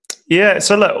home. Yeah.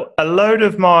 So look, a load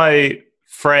of my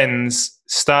friends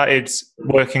started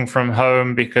working from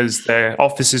home because their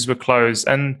offices were closed,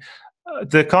 and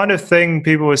the kind of thing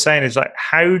people were saying is like,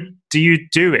 how do you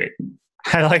do it?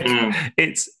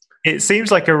 It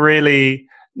seems like a really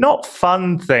not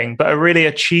fun thing, but a really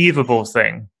achievable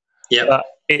thing. Yeah. But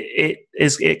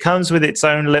it comes with its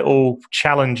own little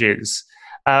challenges.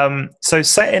 So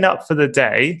setting up for the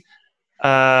day,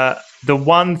 the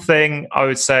one thing I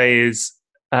would say is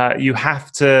you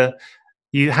have to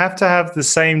have the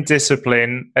same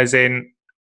discipline, as in,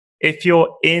 if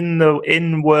you're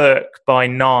in work by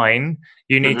 9,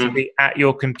 you need to be at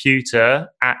your computer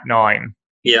at 9.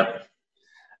 Yeah.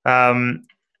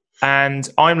 And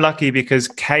I'm lucky because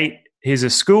Kate is a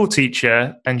school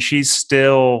teacher and she's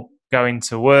still going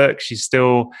to work. She's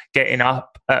still getting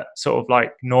up at sort of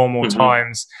like normal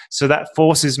times. So that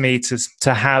forces me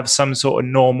to have some sort of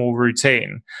normal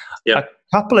routine. Yeah. A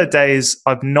couple of days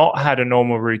I've not had a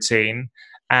normal routine,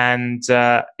 and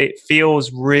it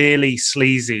feels really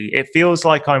sleazy. It feels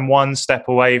like I'm one step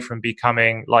away from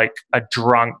becoming like a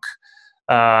drunk,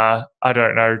 I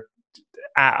don't know,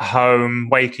 at home,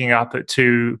 waking up at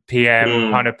 2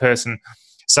 p.m. kind of person.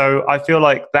 So I feel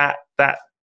like that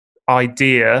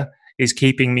idea is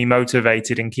keeping me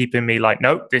motivated and keeping me like,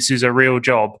 nope, this is a real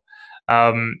job.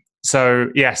 So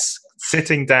yes,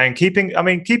 sitting down,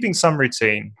 keeping some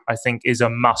routine, I think, is a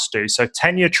must do. So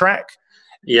tenure track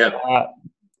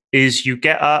is you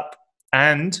get up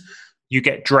and you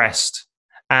get dressed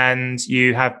and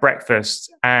you have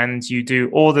breakfast and you do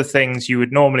all the things you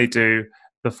would normally do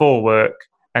before work,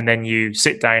 and then you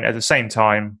sit down at the same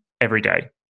time every day.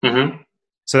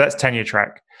 So that's tenure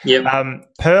track.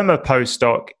 Perma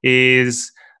postdoc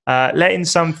is letting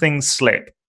something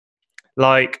slip.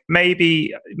 Like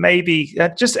maybe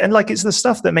just, and like it's the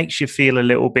stuff that makes you feel a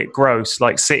little bit gross,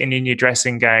 like sitting in your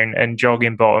dressing gown and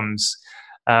jogging bottoms,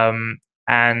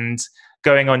 and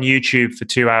going on YouTube for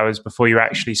 2 hours before you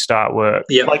actually start work.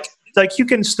 Like you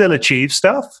can still achieve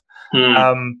stuff,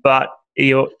 but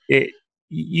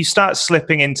you start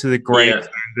slipping into the grave,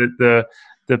 the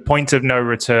point of no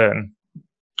return.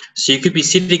 So you could be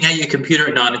sitting at your computer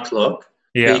at 9 o'clock.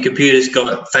 Yeah. Your computer's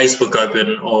got Facebook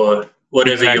open or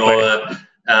whatever your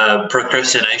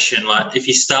procrastination. Like if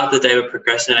you start the day with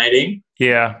procrastinating,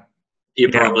 you're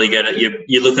probably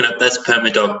you're looking at that's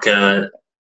permadoc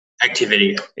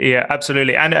activity. Yeah,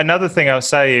 absolutely. And another thing I'll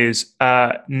say is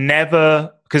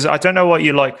never, because I don't know what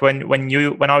you like when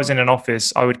I was in an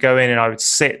office, I would go in and I would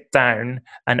sit down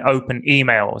and open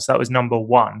emails. That was number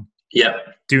one. Yeah.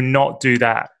 Do not do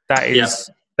that. That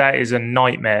is a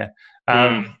nightmare.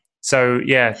 So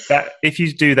yeah, that if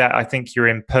you do that, I think you're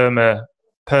in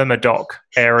permadoc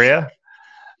area.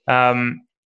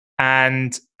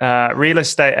 And real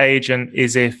estate agent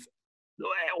is if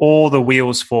all the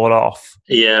wheels fall off.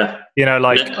 Yeah. You know,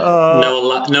 like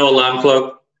no alarm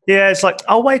clock. Yeah, it's like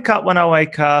I'll wake up when I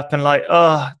wake up, and like,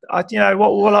 what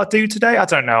will I do today? I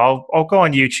don't know. I'll go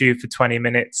on YouTube for 20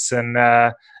 minutes and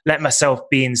let myself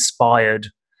be inspired,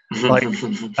 like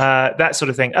that sort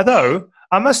of thing. Although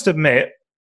I must admit,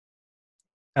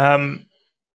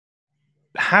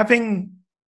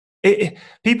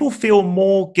 people feel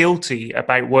more guilty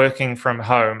about working from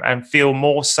home and feel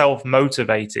more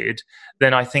self-motivated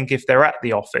than I think if they're at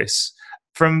the office.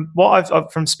 From what I've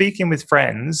from speaking with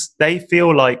friends, they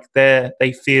feel like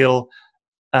they feel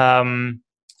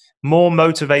more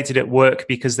motivated at work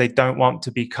because they don't want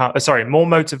to become more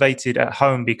motivated at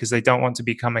home because they don't want to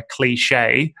become a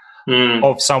cliche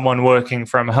of someone working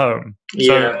from home.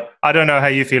 So I don't know how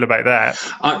you feel about that.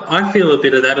 I feel a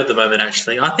bit of that at the moment,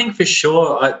 actually. I think for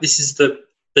sure this is the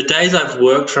days I've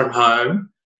worked from home,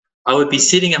 I would be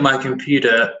sitting at my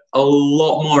computer a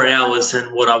lot more hours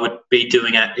than what I would be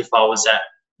doing if I was at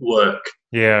work.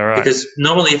 Yeah, right. Because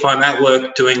normally if I'm at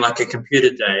work doing like a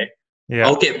computer day,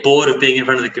 I'll get bored of being in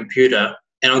front of the computer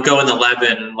and I'll go in the lab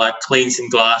and like clean some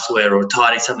glassware or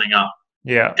tidy something up.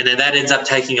 Yeah. And then that ends up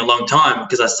taking a long time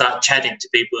because I start chatting to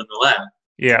people in the lab.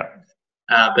 Yeah.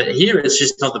 But here it's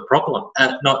just not the problem,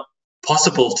 not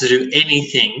possible to do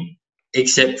anything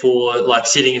except for like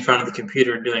sitting in front of the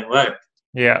computer and doing work.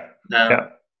 Yeah.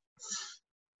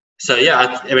 So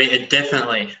yeah, I mean, it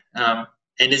definitely, and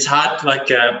it's hard. Like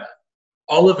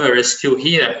Oliver is still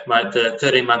here, the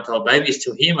 13-month-old baby is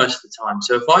still here most of the time.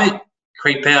 So if I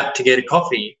creep out to get a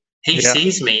coffee, he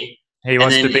sees me. He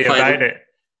wants to be about it.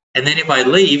 And then if I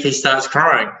leave, he starts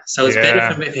crying. So it's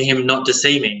better for him not to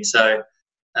see me. So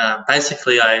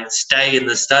basically, I stay in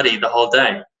the study the whole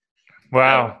day.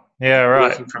 Wow. Yeah.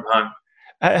 Right. Working from home.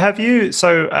 Have you?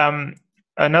 So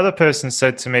another person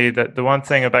said to me that the one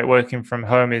thing about working from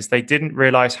home is they didn't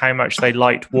realize how much they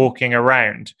liked walking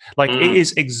around. Like it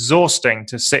is exhausting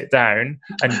to sit down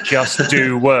and just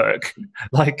do work.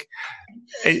 Like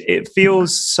it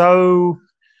feels so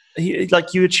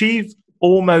like you achieve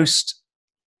almost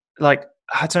like,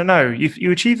 I don't know,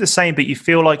 you achieve the same, but you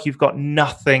feel like you've got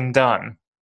nothing done.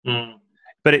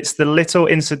 But it's the little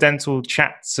incidental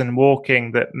chats and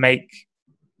walking that make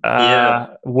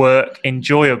work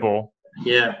enjoyable.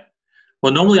 Yeah.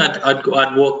 Well, normally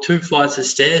I'd walk 2 flights of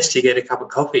stairs to get a cup of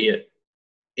coffee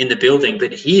in the building,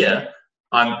 but here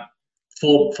I'm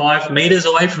 4-5 meters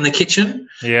away from the kitchen.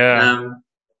 Yeah.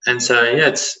 And so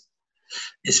it's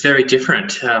very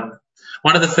different.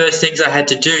 One of the first things I had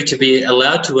to do to be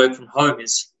allowed to work from home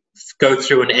is go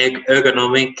through an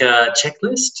ergonomic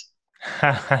checklist.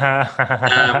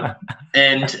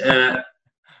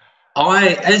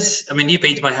 You've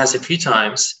been to my house a few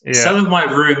times. Yeah. Some of my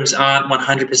rooms aren't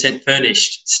 100%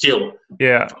 furnished still.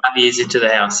 Yeah. 5 years into the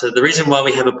house. So the reason why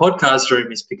we have a podcast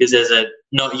room is because there's a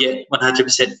not yet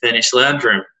 100% furnished lounge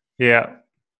room. Yeah.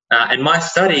 And my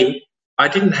study, I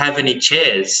didn't have any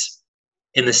chairs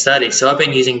in the study, so I've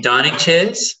been using dining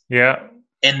chairs. Yeah.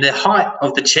 And the height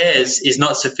of the chairs is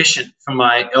not sufficient for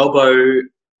my elbow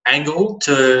angle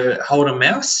to hold a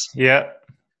mouse. Yeah.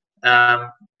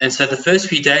 And so the first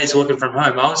few days working from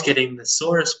home, I was getting the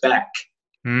sorest back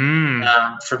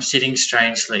from sitting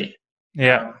strangely.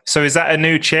 Yeah. So is that a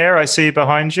new chair I see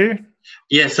behind you?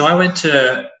 Yeah. So I went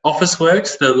to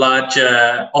Officeworks, the large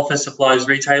office supplies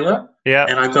retailer. Yeah.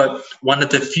 And I got one of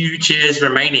the few chairs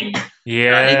remaining.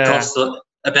 Yeah. It cost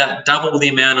about double the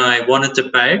amount I wanted to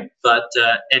pay, but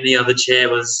any other chair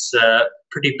was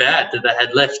pretty bad that they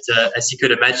had left, as you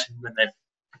could imagine, when they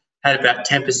had about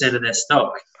 10% of their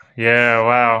stock. Yeah,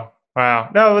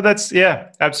 wow. No, that's,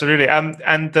 absolutely.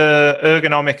 And the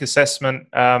ergonomic assessment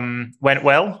went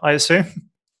well, I assume?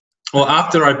 Well,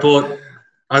 after I got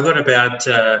about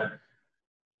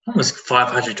almost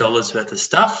 $500 worth of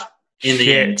stuff in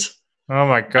the end. Oh,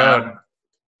 my God.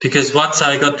 Because once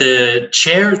I got the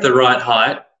chair at the right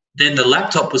height, then the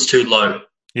laptop was too low.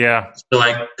 Yeah. So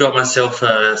I got myself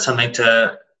something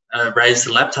to raise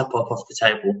the laptop off the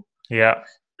table. Yeah.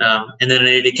 And then I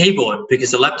needed a keyboard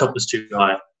because the laptop was too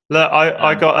high. Look,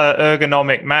 I got an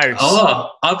ergonomic mouse.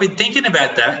 Oh, I've been thinking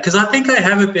about that because I think I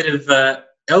have a bit of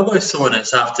elbow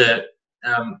soreness after,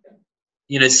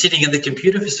 sitting at the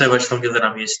computer for so much longer than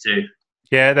I'm used to.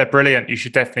 Yeah, they're brilliant. You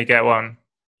should definitely get one.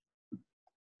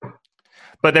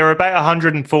 But they're about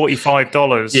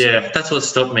 $145. Yeah, that's what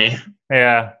stopped me.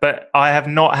 Yeah, but I have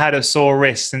not had a sore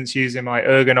wrist since using my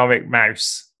ergonomic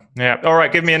mouse. Yeah. All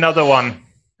right, give me another one.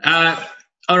 All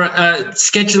right,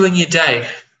 scheduling your day.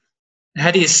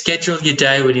 How do you schedule your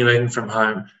day when you're working from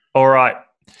home? All right.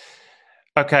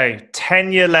 Okay,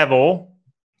 10-year level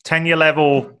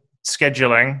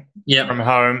scheduling from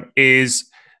home is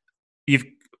it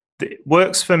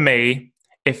works for me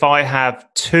if I have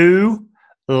 2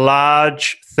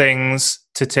 large things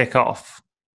to tick off.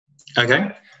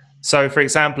 Okay. So, for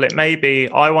example, it may be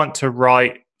I want to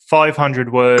write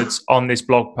 500 words on this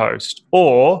blog post,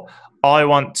 or I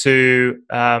want to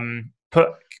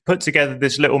put together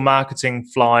this little marketing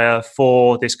flyer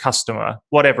for this customer,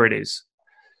 whatever it is.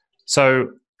 So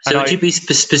would you be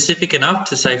specific enough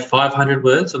to say 500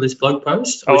 words on this blog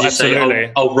post? Or would you absolutely.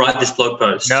 say, I'll write this blog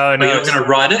post? No. You're not going to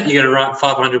write it, you're going to write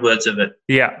 500 words of it.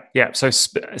 Yeah. So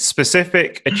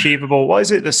specific, achievable. What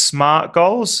is it? The SMART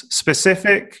goals?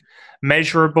 Specific,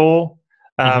 measurable,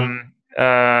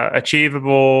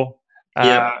 achievable,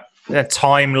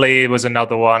 timely was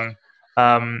another one.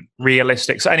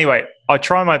 Realistic. So anyway, I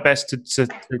try my best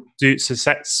to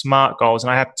set SMART goals,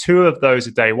 and I have 2 of those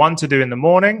a day, one to do in the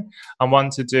morning and one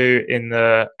to do in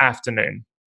the afternoon.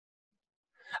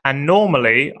 And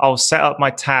normally I'll set up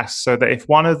my tasks so that if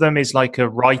one of them is like a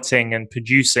writing and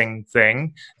producing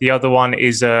thing, the other one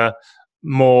is a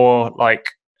more like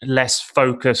less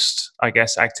focused, I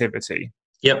guess, activity.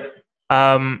 Yep.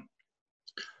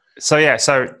 So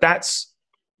that's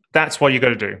what you got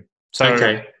to do. So,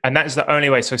 okay. And that's the only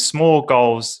way. So small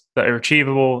goals that are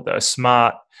achievable, that are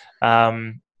smart.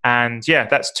 And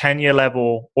that's 10-year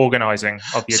level organizing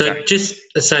of your day.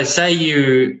 Say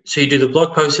you do the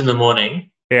blog post in the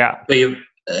morning. Yeah. But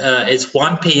it's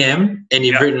 1 p.m. and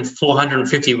you've written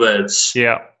 450 words.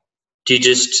 Yeah.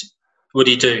 What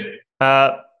do you do?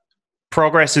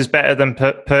 Progress is better than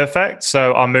perfect.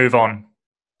 So I'll move on.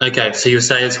 Okay. So you'll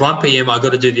say it's 1 p.m. I've got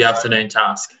to do the afternoon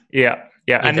task. Yeah.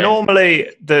 Yeah, okay. And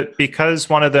normally, because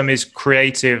one of them is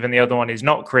creative and the other one is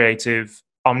not creative,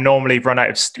 I'm normally run out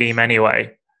of steam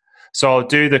anyway. So I'll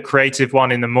do the creative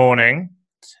one in the morning,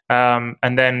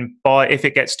 and then if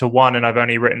it gets to 1 and I've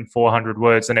only written 400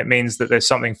 words, then it means that there's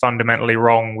something fundamentally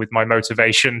wrong with my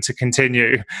motivation to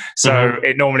continue. So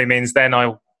it normally means then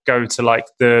I'll go to like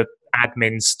the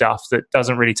admin stuff that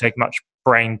doesn't really take much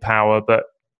brain power, but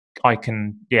I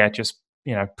can just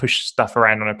push stuff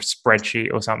around on a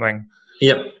spreadsheet or something.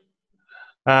 Yep.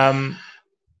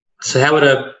 So how would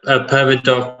a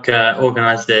Permadoc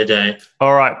organize their day?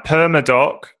 All right,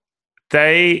 Permadoc,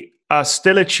 they are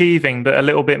still achieving, but a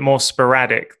little bit more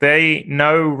sporadic. They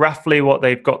know roughly what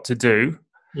they've got to do.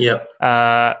 Yep.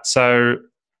 So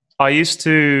I used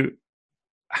to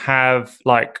have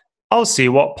I'll see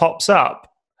what pops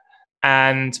up.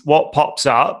 And what pops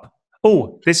up,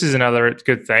 this is another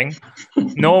good thing.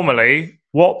 Normally,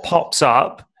 what pops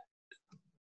up,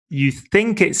 you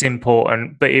think it's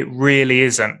important, but it really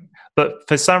isn't. But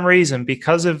for some reason,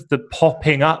 because of the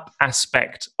popping up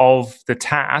aspect of the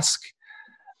task,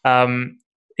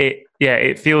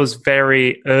 it feels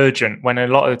very urgent when a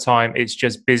lot of the time it's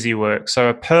just busy work. So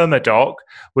a Permadoc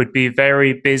would be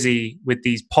very busy with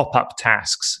these pop-up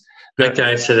tasks.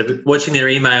 Okay, so they're watching their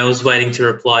emails, waiting to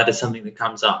reply to something that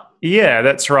comes up. Yeah,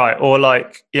 that's right. Or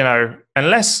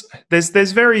unless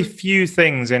there's very few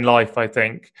things in life, I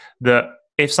think, that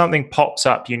if something pops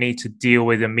up, you need to deal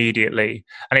with immediately.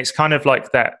 And it's kind of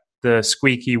like that, the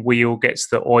squeaky wheel gets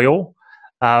the oil.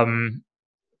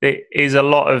 It is a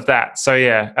lot of that. So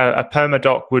a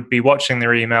Permadoc would be watching their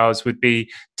emails, would be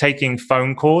taking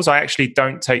phone calls. I actually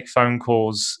don't take phone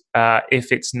calls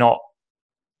if it's not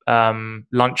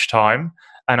lunchtime,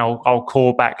 and I'll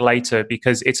call back later,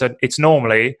 because it's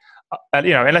normally,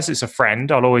 unless it's a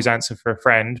friend, I'll always answer for a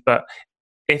friend. But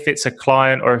if it's a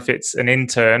client or if it's an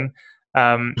intern,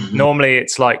 normally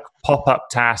it's like pop-up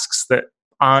tasks that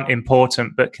aren't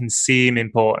important but can seem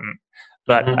important.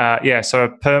 But so a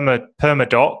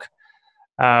Permadoc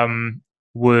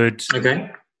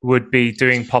would be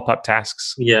doing pop-up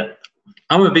tasks. Yeah,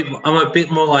 I'm a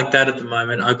bit more like that at the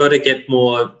moment. I got to get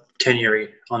more tenure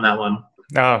on that one.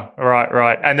 Oh,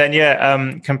 right. And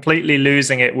then completely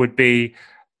losing it would be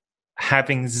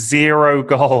having 0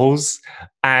 goals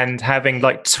and having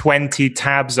 20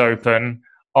 tabs open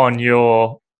on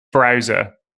your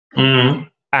browser.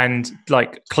 And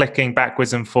clicking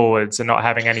backwards and forwards and not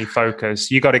having any focus.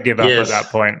 You got to give up at that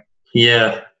point.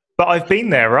 Yeah. But I've been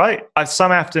there, right?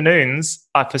 Some afternoons,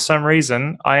 for some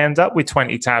reason, I end up with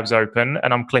 20 tabs open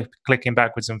and I'm clicking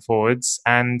backwards and forwards.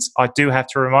 And I do have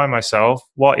to remind myself,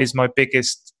 what is my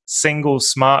biggest single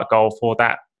SMART goal for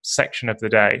that section of the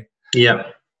day. Yeah.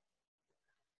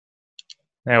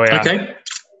 There we are. Okay.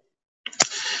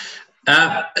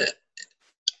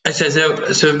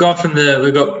 So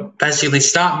we've got basically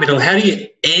start, middle. How do you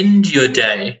end your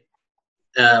day?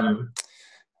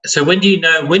 So when do you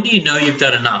know you've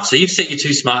done enough? So you've set your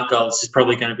 2 SMART goals is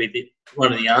probably going to be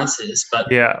one of the answers. But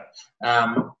yeah,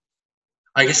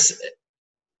 I guess,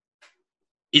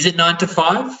 is it 9 to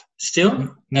 5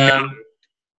 still?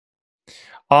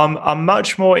 I'm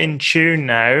much more in tune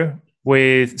now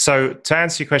with. So to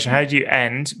answer your question, how do you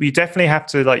end? You definitely have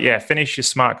to finish your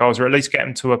SMART goals, or at least get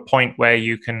them to a point where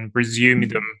you can resume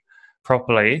them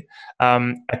properly.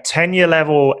 A 10-year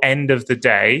level end of the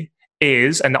day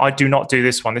is, and I do not do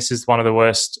this one. This is one of the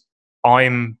worst.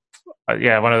 One of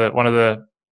the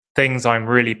things I'm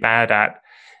really bad at.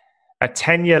 A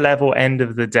 10-year level end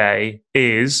of the day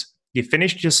is you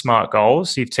finished your SMART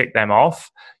goals, you've ticked them off.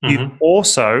 You've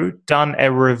also done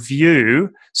a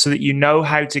review so that you know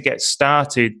how to get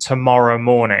started tomorrow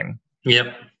morning.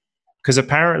 Yep. Because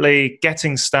apparently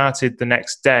getting started the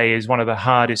next day is one of the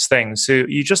hardest things. So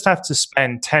you just have to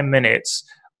spend 10 minutes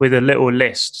with a little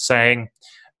list saying,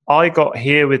 I got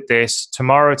here with this,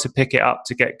 tomorrow to pick it up,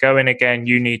 to get going again,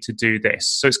 you need to do this.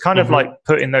 So it's kind of like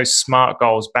putting those SMART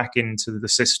goals back into the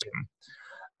system.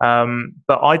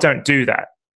 But I don't do that.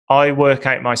 I work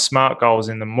out my SMART goals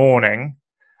in the morning,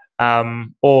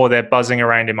 or they're buzzing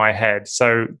around in my head.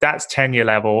 So that's 10-year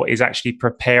level, is actually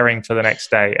preparing for the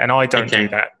next day. And I don't do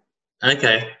that.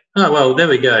 Okay. Oh, well, there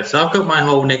we go. So I've got my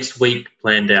whole next week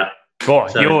planned out. Boy,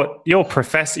 so. You're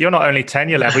professor. You're not only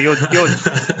 10-year level.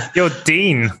 You're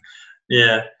dean.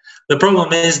 Yeah. The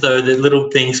problem is though that little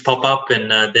things pop up,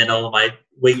 and then all of my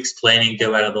week's planning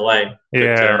go out of the way.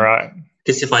 Right.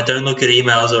 Because if I don't look at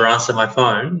emails or answer my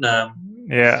phone,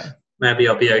 maybe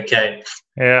I'll be okay.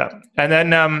 Yeah, and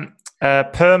then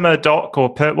PermaDoc, or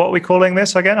what are we calling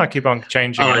this again? I keep on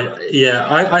changing it. Yeah,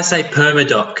 I say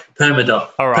PermaDoc.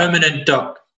 All right. Permanent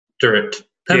doctorate.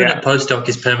 Permanent postdoc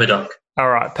is PermaDoc. All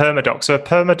right, PermaDoc. So a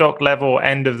PermaDoc level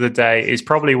end of the day is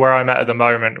probably where I'm at the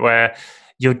moment, where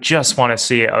you just want to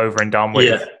see it over and done with.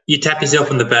 Yeah, you tap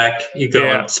yourself on the back, you go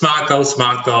on, SMART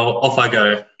goal, off I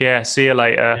go. Yeah, see you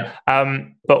later. Yeah.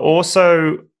 But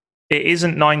also, it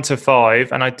isn't 9 to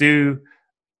 5, and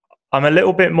I'm a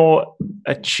little bit more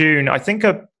attuned. I think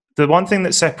the one thing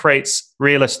that separates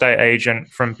real estate agent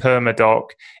from PermaDoc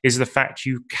is the fact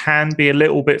you can be a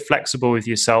little bit flexible with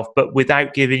yourself, but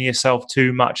without giving yourself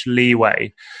too much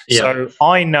leeway. Yeah. So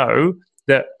I know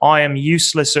that I am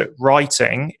useless at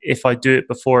writing if I do it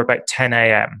before about 10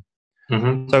 a.m.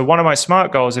 So one of my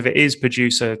SMART goals, if it is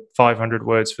produce 500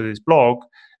 words for this blog,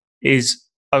 is,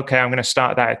 okay, I'm going to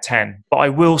start that at 10, but I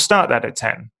will start that at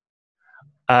 10.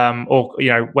 Or,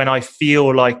 when I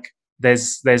feel like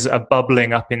there's a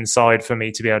bubbling up inside for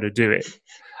me to be able to do it.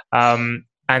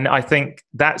 And I think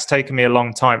that's taken me a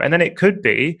long time. And then it could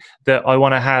be that I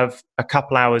want to have a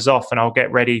couple hours off and I'll get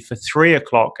ready for 3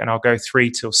 o'clock and I'll go 3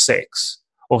 till 6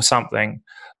 or something.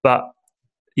 But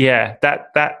yeah,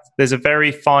 that there's a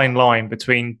very fine line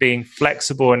between being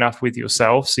flexible enough with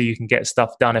yourself so you can get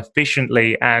stuff done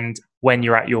efficiently and when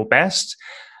you're at your best,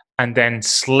 and then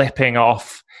slipping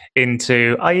off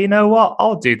into, you know what,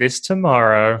 I'll do this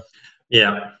tomorrow.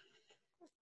 Yeah.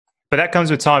 But that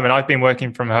comes with time, and I've been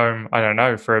working from home, I don't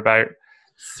know, for about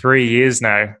 3 years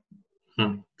now.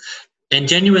 And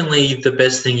genuinely, the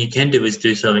best thing you can do is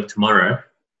do something tomorrow.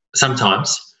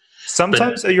 Sometimes,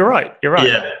 you're right.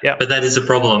 Yeah. But that is a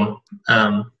problem.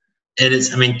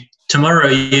 Tomorrow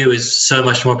you is so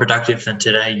much more productive than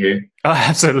today you. Oh,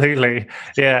 absolutely.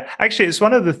 Yeah. Actually, it's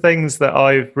one of the things that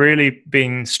I've really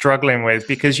been struggling with,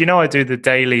 because, I do the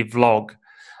daily vlog.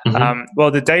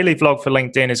 Well, the daily vlog for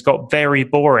LinkedIn has got very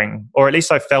boring, or at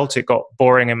least I felt it got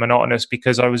boring and monotonous,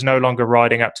 because I was no longer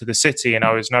riding up to the city, and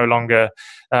I was no longer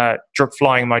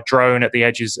flying my drone at the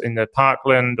edges in the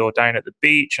parkland or down at the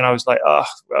beach. And I was like,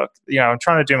 I'm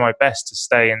trying to do my best to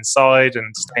stay inside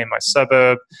and stay in my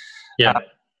suburb. Yeah.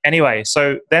 Anyway,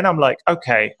 so then I'm like,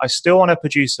 okay, I still want to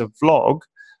produce a vlog,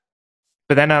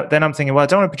 but then I'm thinking, well, I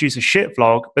don't want to produce a shit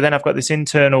vlog, but then I've got this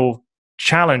internal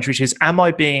challenge, which is, am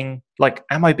I being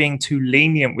too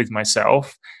lenient with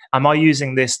myself? Am I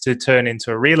using this to turn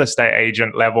into a real estate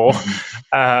agent level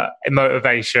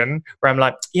motivation, where I'm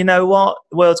like, you know what,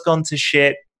 the world's gone to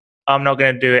shit, I'm not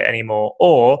going to do it anymore?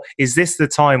 Or is this the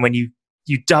time when you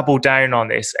double down on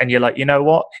this and you're like, you know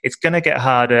what, it's going to get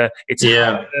harder,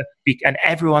 harder, and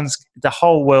the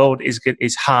whole world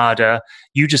is harder,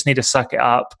 you just need to suck it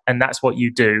up, and that's what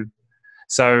you do.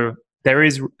 So there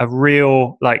is a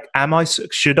real like,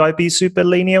 should I be super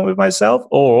lenient with myself,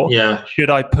 or should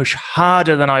I push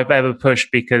harder than I've ever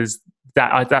pushed because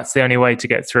that's the only way to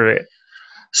get through it?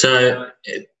 So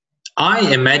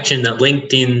I imagine that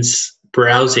LinkedIn's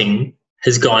browsing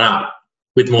has gone up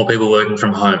with more people working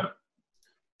from home.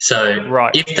 So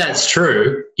if that's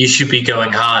true, you should be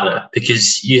going harder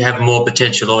because you have more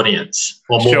potential audience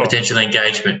or more potential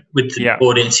engagement with the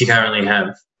audience you currently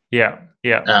have. Yeah.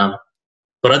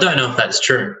 But I don't know if that's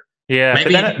true. Yeah.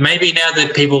 Maybe now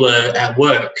that people are at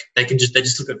work, they just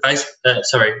look at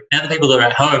Facebook. Now that people are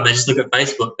at home, they just look at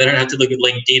Facebook. They don't have to look at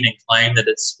LinkedIn and claim that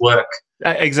it's work.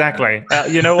 Exactly.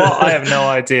 You know what? I have no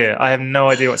idea. I have no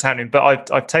idea what's happening.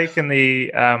 But I've taken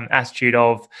the attitude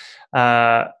of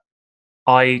I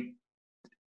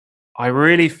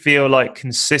really feel like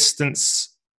consistency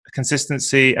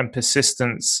and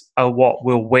persistence are what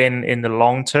will win in the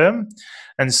long term.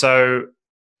 And so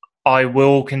I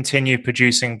will continue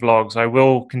producing vlogs. I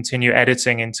will continue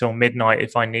editing until midnight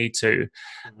if I need to.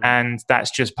 Mm-hmm. And that's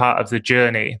just part of the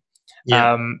journey.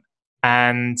 Yeah.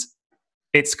 And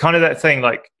it's kind of that thing,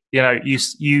 like, you know,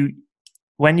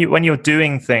 when you're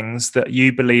doing things that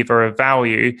you believe are of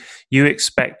value, you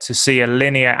expect to see a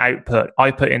linear output.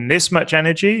 I put in this much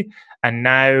energy and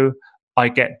now I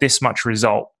get this much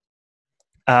result.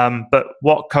 But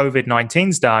what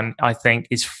COVID-19's done, I think,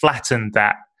 is flattened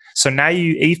that. So now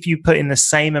if you put in the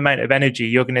same amount of energy,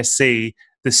 you're going to see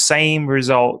the same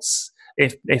results,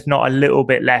 if not a little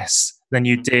bit less than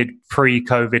you did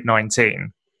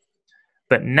pre-COVID-19.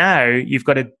 But now you've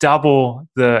got to double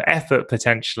the effort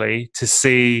potentially to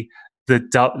see an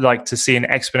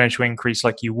exponential increase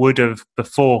like you would have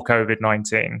before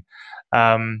COVID-19.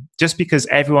 Just because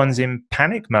everyone's in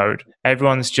panic mode.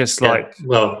 Everyone's just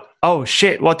oh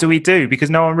shit, what do we do? Because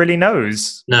no one really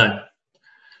knows. No.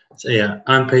 So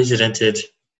unprecedented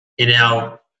in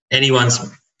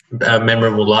anyone's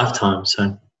memorable lifetime.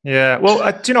 So. Yeah, well,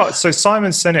 do you know what? So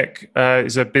Simon Sinek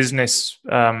is a business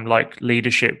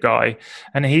leadership guy,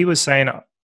 and he was saying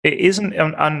it isn't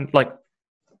like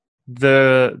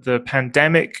the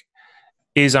pandemic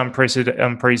is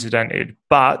unprecedented,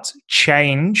 but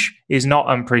change is not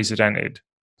unprecedented.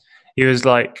 He was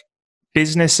like,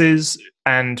 businesses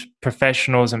and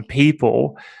professionals and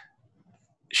people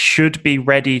should be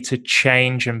ready to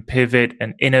change and pivot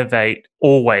and innovate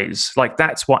always. Like,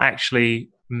 that's what actually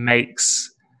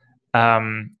makes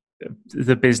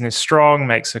the business strong,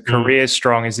 makes a career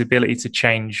strong, is the ability to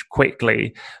change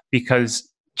quickly, because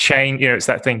change, it's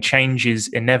that thing, change is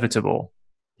inevitable.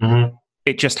 Mm-hmm.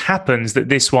 It just happens that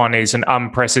this one is an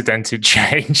unprecedented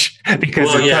change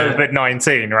because of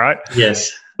COVID-19, right?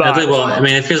 Yes. But,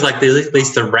 it feels like there's at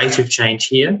least the rate of change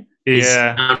here is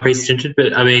unprecedented.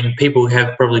 But people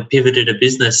have probably pivoted a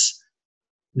business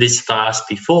this fast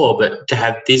before, but to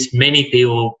have this many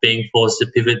people being forced to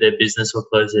pivot their business or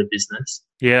close their business,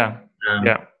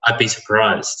 I'd be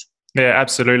surprised. Yeah,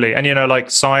 absolutely. And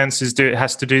science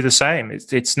has to do the same.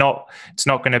 It's not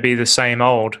going to be the same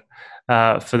old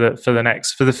for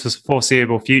the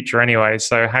foreseeable future anyway.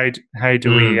 So how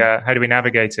do we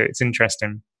navigate it? It's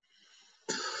interesting.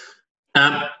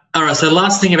 All right. So the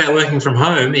last thing about working from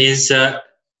home is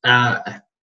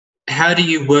how do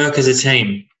you work as a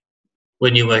team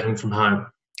when you're working from home?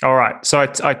 All right. So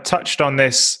I touched on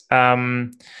this.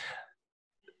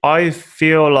 I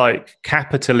feel like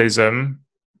capitalism,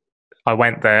 I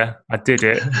went there. I did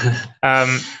it.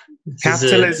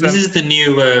 Capitalism. This is the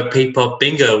new P-pop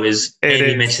bingo.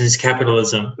 Andy mentions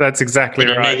capitalism. That's exactly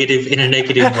right. In a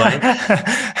negative way.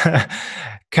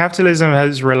 Capitalism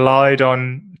has relied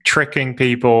on tricking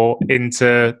people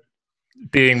into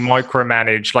being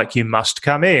micromanaged. Like, you must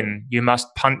come in, you must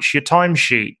punch your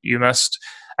timesheet, you must,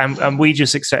 and we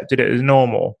just accepted it as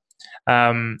normal.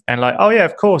 And like, oh yeah,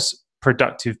 of course,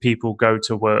 productive people go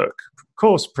to work. Of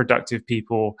course, productive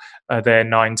people are there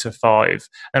 9 to 5.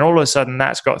 And all of a sudden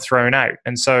that's got thrown out.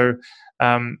 And so,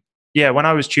 when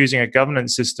I was choosing a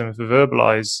governance system for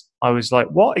Verbalize, I was like,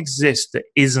 what exists that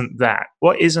isn't that?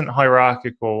 What isn't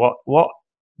hierarchical?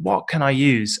 What can I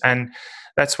use? And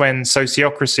that's when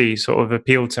sociocracy sort of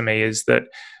appealed to me, is that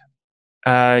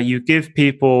you give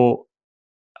people,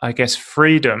 I guess,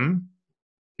 freedom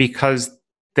because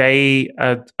they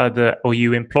or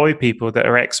you employ people that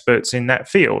are experts in that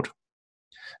field.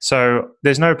 So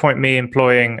there's no point me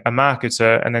employing a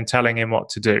marketer and then telling him what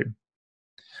to do.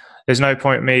 There's no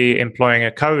point me employing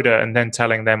a coder and then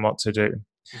telling them what to do.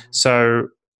 Mm-hmm. So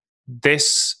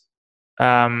this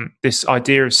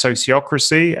idea of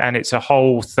sociocracy, and it's a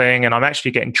whole thing, and I'm actually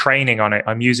getting training on it.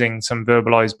 I'm using some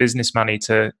Verbalize business money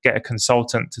to get a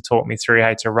consultant to talk me through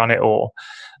how to run it all.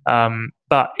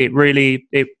 But it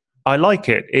I like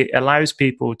it. It allows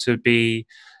people to be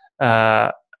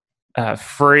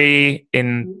free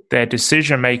in their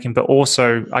decision making, but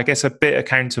also, I guess, a bit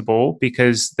accountable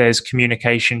because there's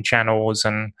communication channels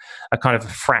and a kind of a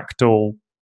fractal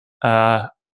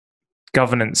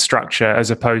governance structure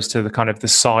as opposed to the kind of the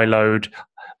siloed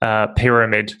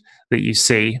pyramid that you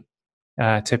see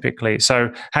typically.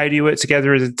 So, how do you work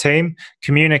together as a team?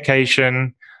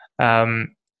 Communication,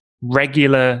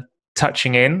 regular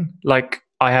touching in. Like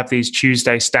I have these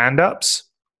Tuesday stand-ups,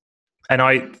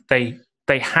 and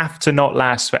they have to not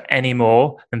last for any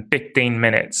more than 15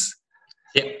 minutes.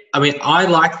 Yeah, I mean, I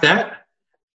like that.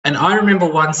 And I remember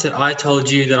once that I told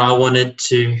you that I wanted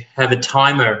to have a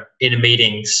timer in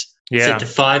meetings set to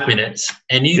 5 minutes,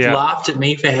 and you laughed at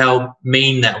me for how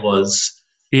mean that was.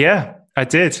 Yeah, I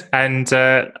did. And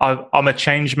I'm a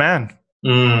changed man.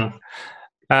 Because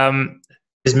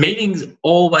meetings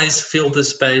always fill the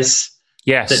space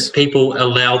that people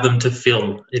allow them to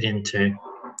fill it into.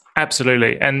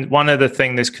 Absolutely. And one of the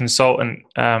things this consultant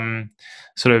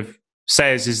sort of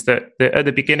says is that at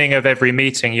the beginning of every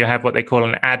meeting, you have what they call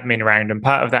an admin round. And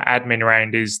part of that admin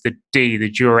round is the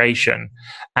duration.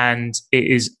 And it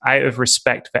is out of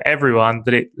respect for everyone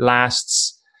that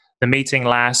the meeting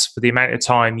lasts for the amount of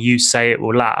time you say it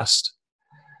will last.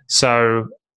 So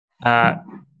a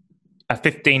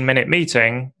 15-minute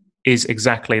meeting is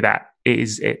exactly that.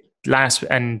 It lasts,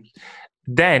 and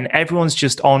then everyone's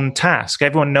just on task.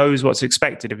 Everyone knows what's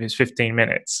expected if it's 15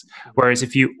 minutes. Whereas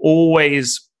if you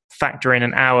always factor in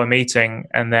an hour meeting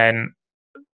and then,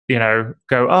 go,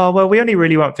 oh, well, we only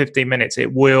really want 15 minutes,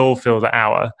 it will fill the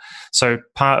hour. So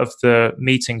part of the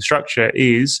meeting structure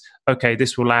is, okay,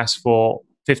 this will last for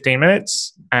 15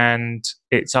 minutes, and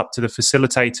it's up to the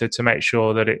facilitator to make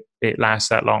sure that it lasts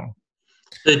that long.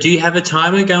 So do you have a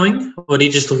timer going, or do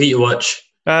you just look at your watch?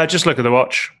 Just look at the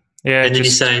watch. Yeah, and then you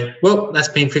say, well, that's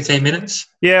been 15 minutes.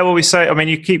 Yeah, well, we say, I mean,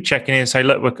 you keep checking in and say,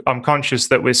 look, I'm conscious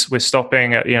that we're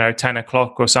stopping at 10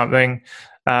 o'clock or something.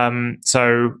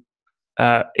 So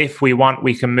if we want,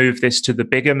 we can move this to the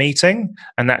bigger meeting,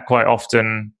 and that quite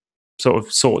often sort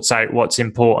of sorts out what's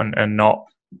important and not.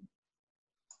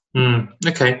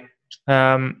 Okay.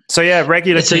 So yeah,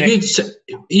 regular. So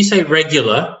you say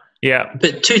regular. Yeah,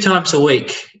 but 2 times a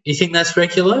week. You think that's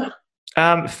regular?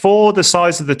 For the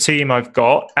size of the team I've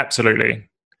got, absolutely.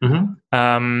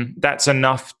 Mm-hmm. That's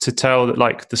enough to tell that,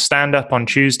 like the stand-up on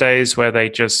Tuesdays where they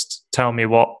just tell me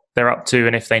what they're up to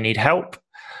and if they need help.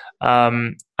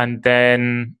 And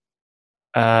then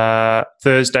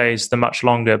Thursdays, the much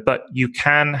longer. But you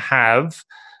can have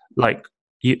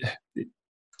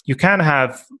you can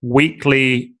have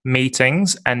weekly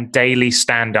meetings and daily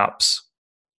stand-ups.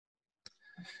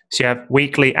 So you have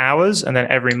weekly hours, and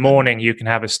then every morning you can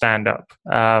have a stand-up.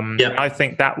 I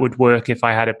think that would work if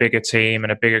I had a bigger team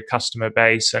and a bigger customer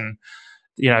base, and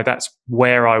that's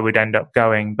where I would end up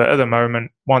going. But at the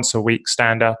moment, once a week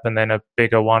stand-up and then a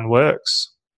bigger one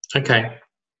works. Okay.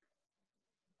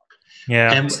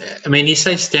 Yeah. And I mean, you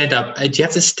say stand-up. Do you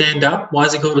have to stand up? Why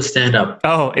is it called a stand-up?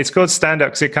 Oh, it's called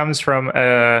stand-up because it comes from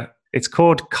it's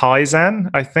called Kaizen,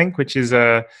 I think, which is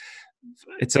an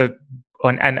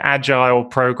agile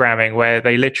programming where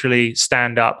they literally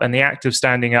stand up, and the act of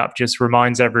standing up just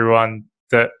reminds everyone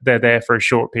that they're there for a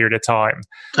short period of time.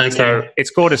 Okay. So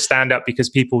it's called a stand-up because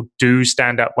people do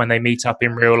stand up when they meet up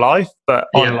in real life, but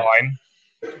online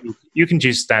you can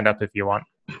just stand up if you want.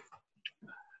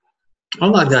 I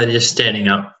like that, just standing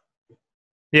up.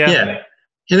 Yeah.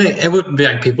 It would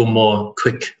make people more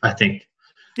quick, I think.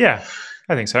 Yeah,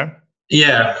 I think so.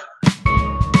 Yeah.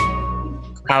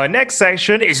 Our next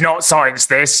section is not science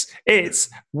this. It's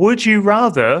Would You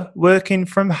Rather Working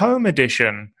From Home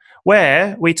edition,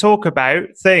 where we talk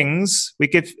about things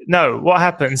what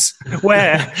happens?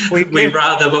 Where we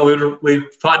find out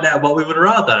what we would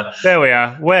rather. There we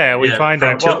are. Where we find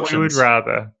out what we would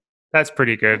rather. That's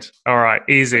pretty good. All right,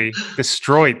 easy.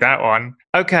 Destroyed that one.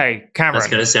 Okay, Cameron. That's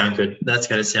going to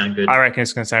sound good. I reckon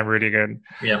it's going to sound really good.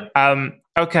 Yeah.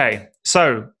 Okay,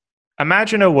 so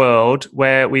imagine a world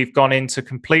where we've gone into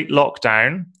complete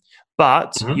lockdown,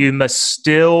 but you must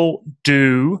still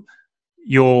do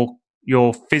your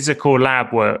physical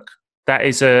lab work. That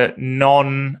is a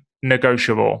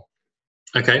non-negotiable.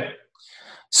 Okay.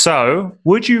 So,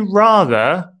 would you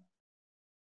rather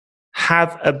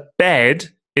have a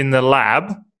bed in the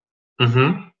lab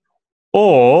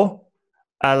or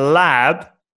a lab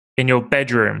in your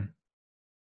bedroom?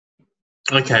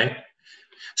 Okay.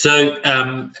 So,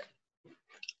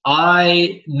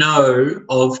 I know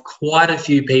of quite a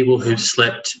few people who've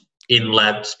slept in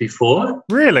labs before.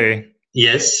 Really?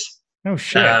 Yes. Oh,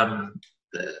 shit.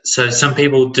 so some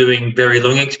people doing very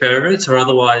long experiments, or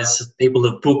otherwise people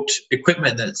have booked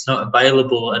equipment that's not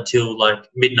available until like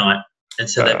midnight, and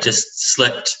so they've just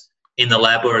slept in the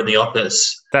lab or in the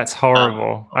office. That's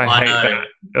horrible. I hate know,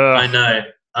 that.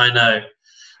 I know.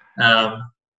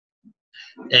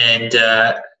 And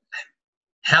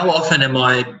how often am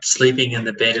I sleeping in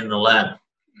the bed in the lab?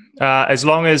 As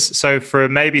long as, so for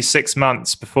maybe 6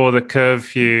 months before the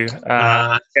curfew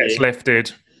gets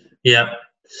lifted. Yeah.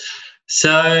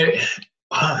 So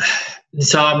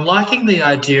I'm liking the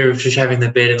idea of just having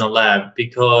the bed in the lab,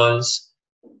 because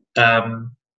then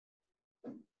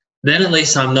at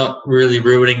least I'm not really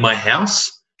ruining my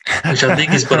house, which I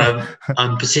think is what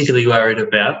I'm particularly worried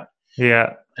about.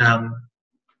 Yeah.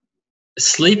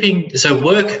 Sleeping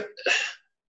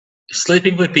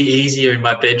would be easier in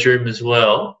my bedroom as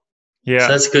well. Yeah. So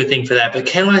that's a good thing for that. But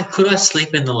could I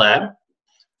sleep in the lab?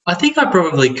 I think I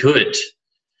probably could.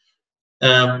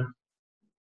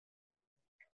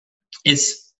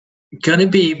 It's going to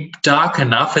be dark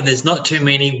enough, and there's not too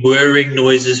many whirring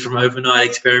noises from overnight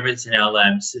experiments in our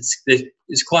labs.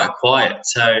 It's quite quiet.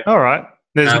 So all right.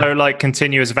 There's no like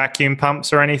continuous vacuum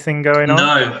pumps or anything going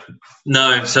on?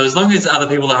 No. So as long as other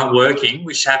people aren't working,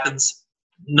 which happens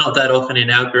not that often in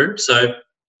our group, so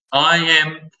I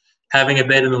am having a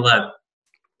bed in the lab.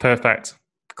 Perfect.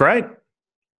 Great.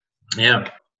 Yeah.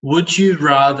 Would you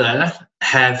rather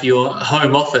have your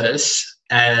home office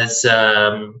as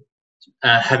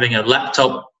having a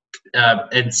laptop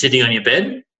and sitting on your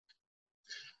bed,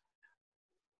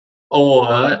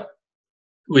 or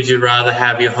would you rather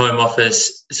have your home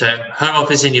office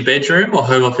in your bedroom or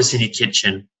home office in your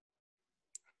kitchen?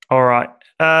 All right.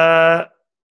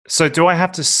 So do I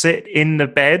have to sit in the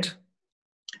bed?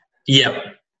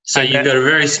 Yep. So you've got a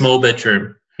very small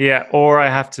bedroom. Yeah, or I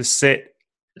have to sit.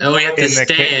 Or you have to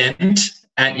stand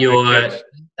at your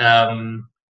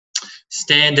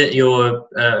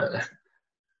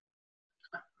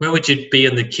where would you be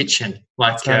in the kitchen?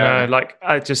 Like your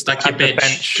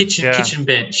bench. Kitchen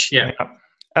bench. Yeah.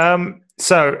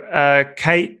 So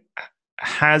Kate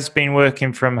has been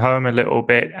working from home a little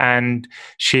bit, and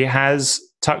she has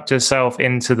tucked herself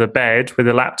into the bed with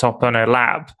a laptop on her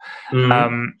lap,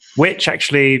 which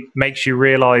actually makes you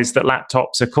realize that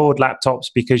laptops are called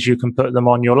laptops because you can put them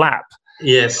on your lap.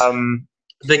 Yes.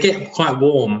 They get quite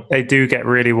warm. They do get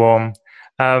really warm,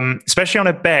 especially on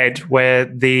a bed where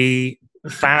the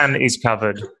fan is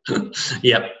covered.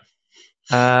 Yep.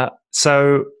 And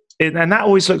that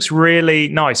always looks really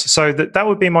nice. So that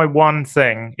would be my one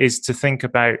thing, is to think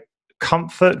about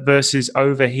comfort versus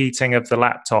overheating of the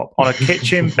laptop. On a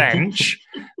kitchen bench,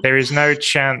 there is no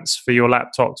chance for your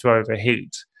laptop to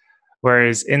overheat.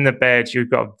 Whereas in the bed, you've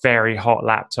got a very hot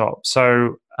laptop.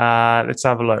 So let's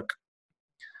have a look.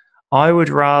 I would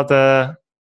rather...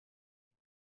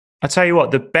 I tell you what,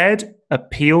 the bed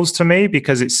appeals to me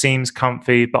because it seems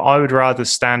comfy, but I would rather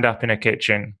stand up in a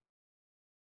kitchen.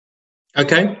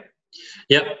 Okay.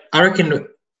 Yep. I reckon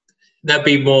that'd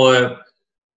be more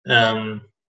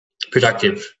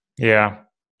productive. Yeah,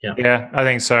 I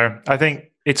think so. I think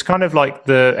it's kind of like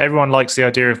everyone likes the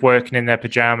idea of working in their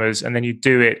pajamas, and then you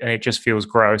do it and it just feels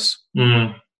gross.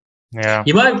 Yeah.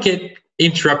 You might get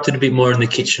interrupted a bit more in the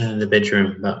kitchen and the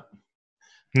bedroom, but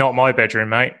not my bedroom,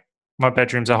 mate. My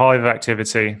bedroom's a hive of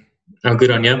activity. Oh,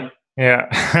 good on you. Yeah.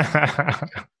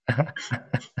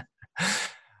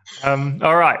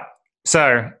 All right.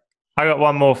 So I got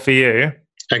one more for you.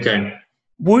 Okay.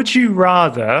 Would you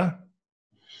rather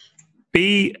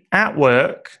be at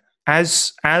work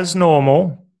as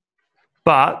normal,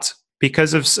 but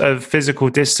because of physical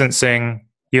distancing,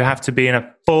 you have to be in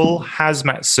a full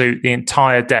hazmat suit the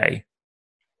entire day?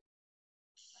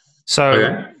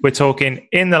 So we're talking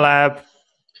in the lab,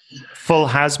 full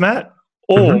hazmat,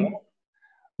 or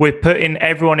we're putting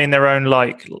everyone in their own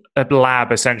like a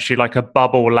lab, essentially like a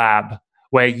bubble lab,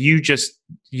 where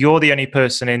you're the only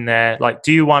person in there. Like,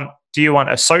 do you want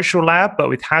a social lab but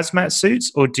with hazmat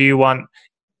suits, or do you want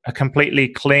a completely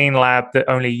clean lab that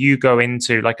only you go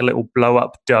into, like a little blow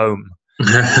up dome?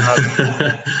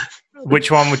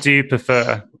 Which one would you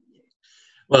prefer?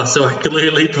 Well, so I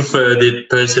clearly prefer the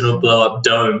personal blow up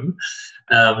dome.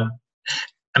 I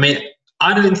mean,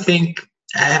 I don't think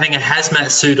having a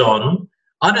hazmat suit on,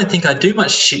 I don't think I do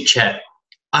much chit chat.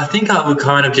 I think I would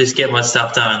kind of just get my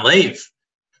stuff done and leave.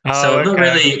 So I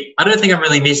don't think I'm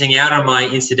really missing out on my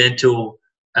incidental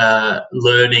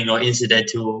learning or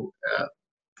incidental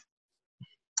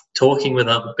talking with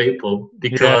other people,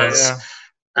 because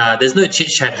there's no chit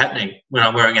chat happening when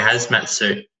I'm wearing a hazmat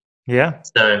suit. Yeah.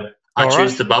 So I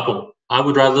choose the bubble. I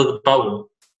would rather the bubble.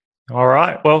 All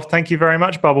right. Well, thank you very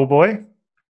much, Bubble Boy.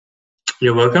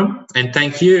 You're welcome. And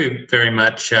thank you very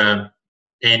much,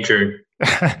 Andrew.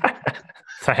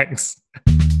 Thanks.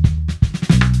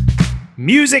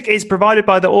 Music is provided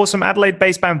by the awesome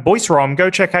Adelaide-based band Voicerom.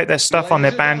 Go check out their stuff on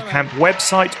their Bandcamp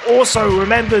website. Also,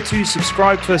 remember to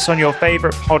subscribe to us on your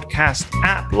favorite podcast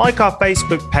app, like our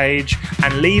Facebook page,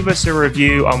 and leave us a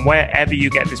review on wherever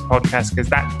you get this podcast, because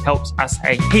that helps us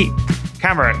a heap.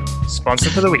 Cameron,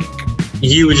 sponsor for the week.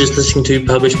 You were just listening to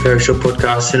Publish Perishable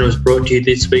Podcast, and it was brought to you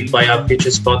this week by our future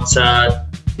sponsor,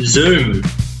 Zoom.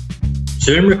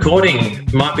 Zoom recording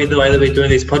might be the way that we're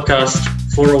doing this podcast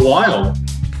for a while.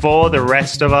 For the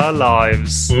rest of our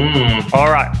lives.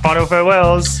 All right, final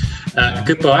farewells.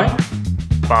 Goodbye.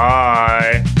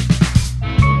 Bye.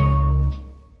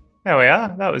 There we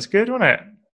are. That was good, wasn't it?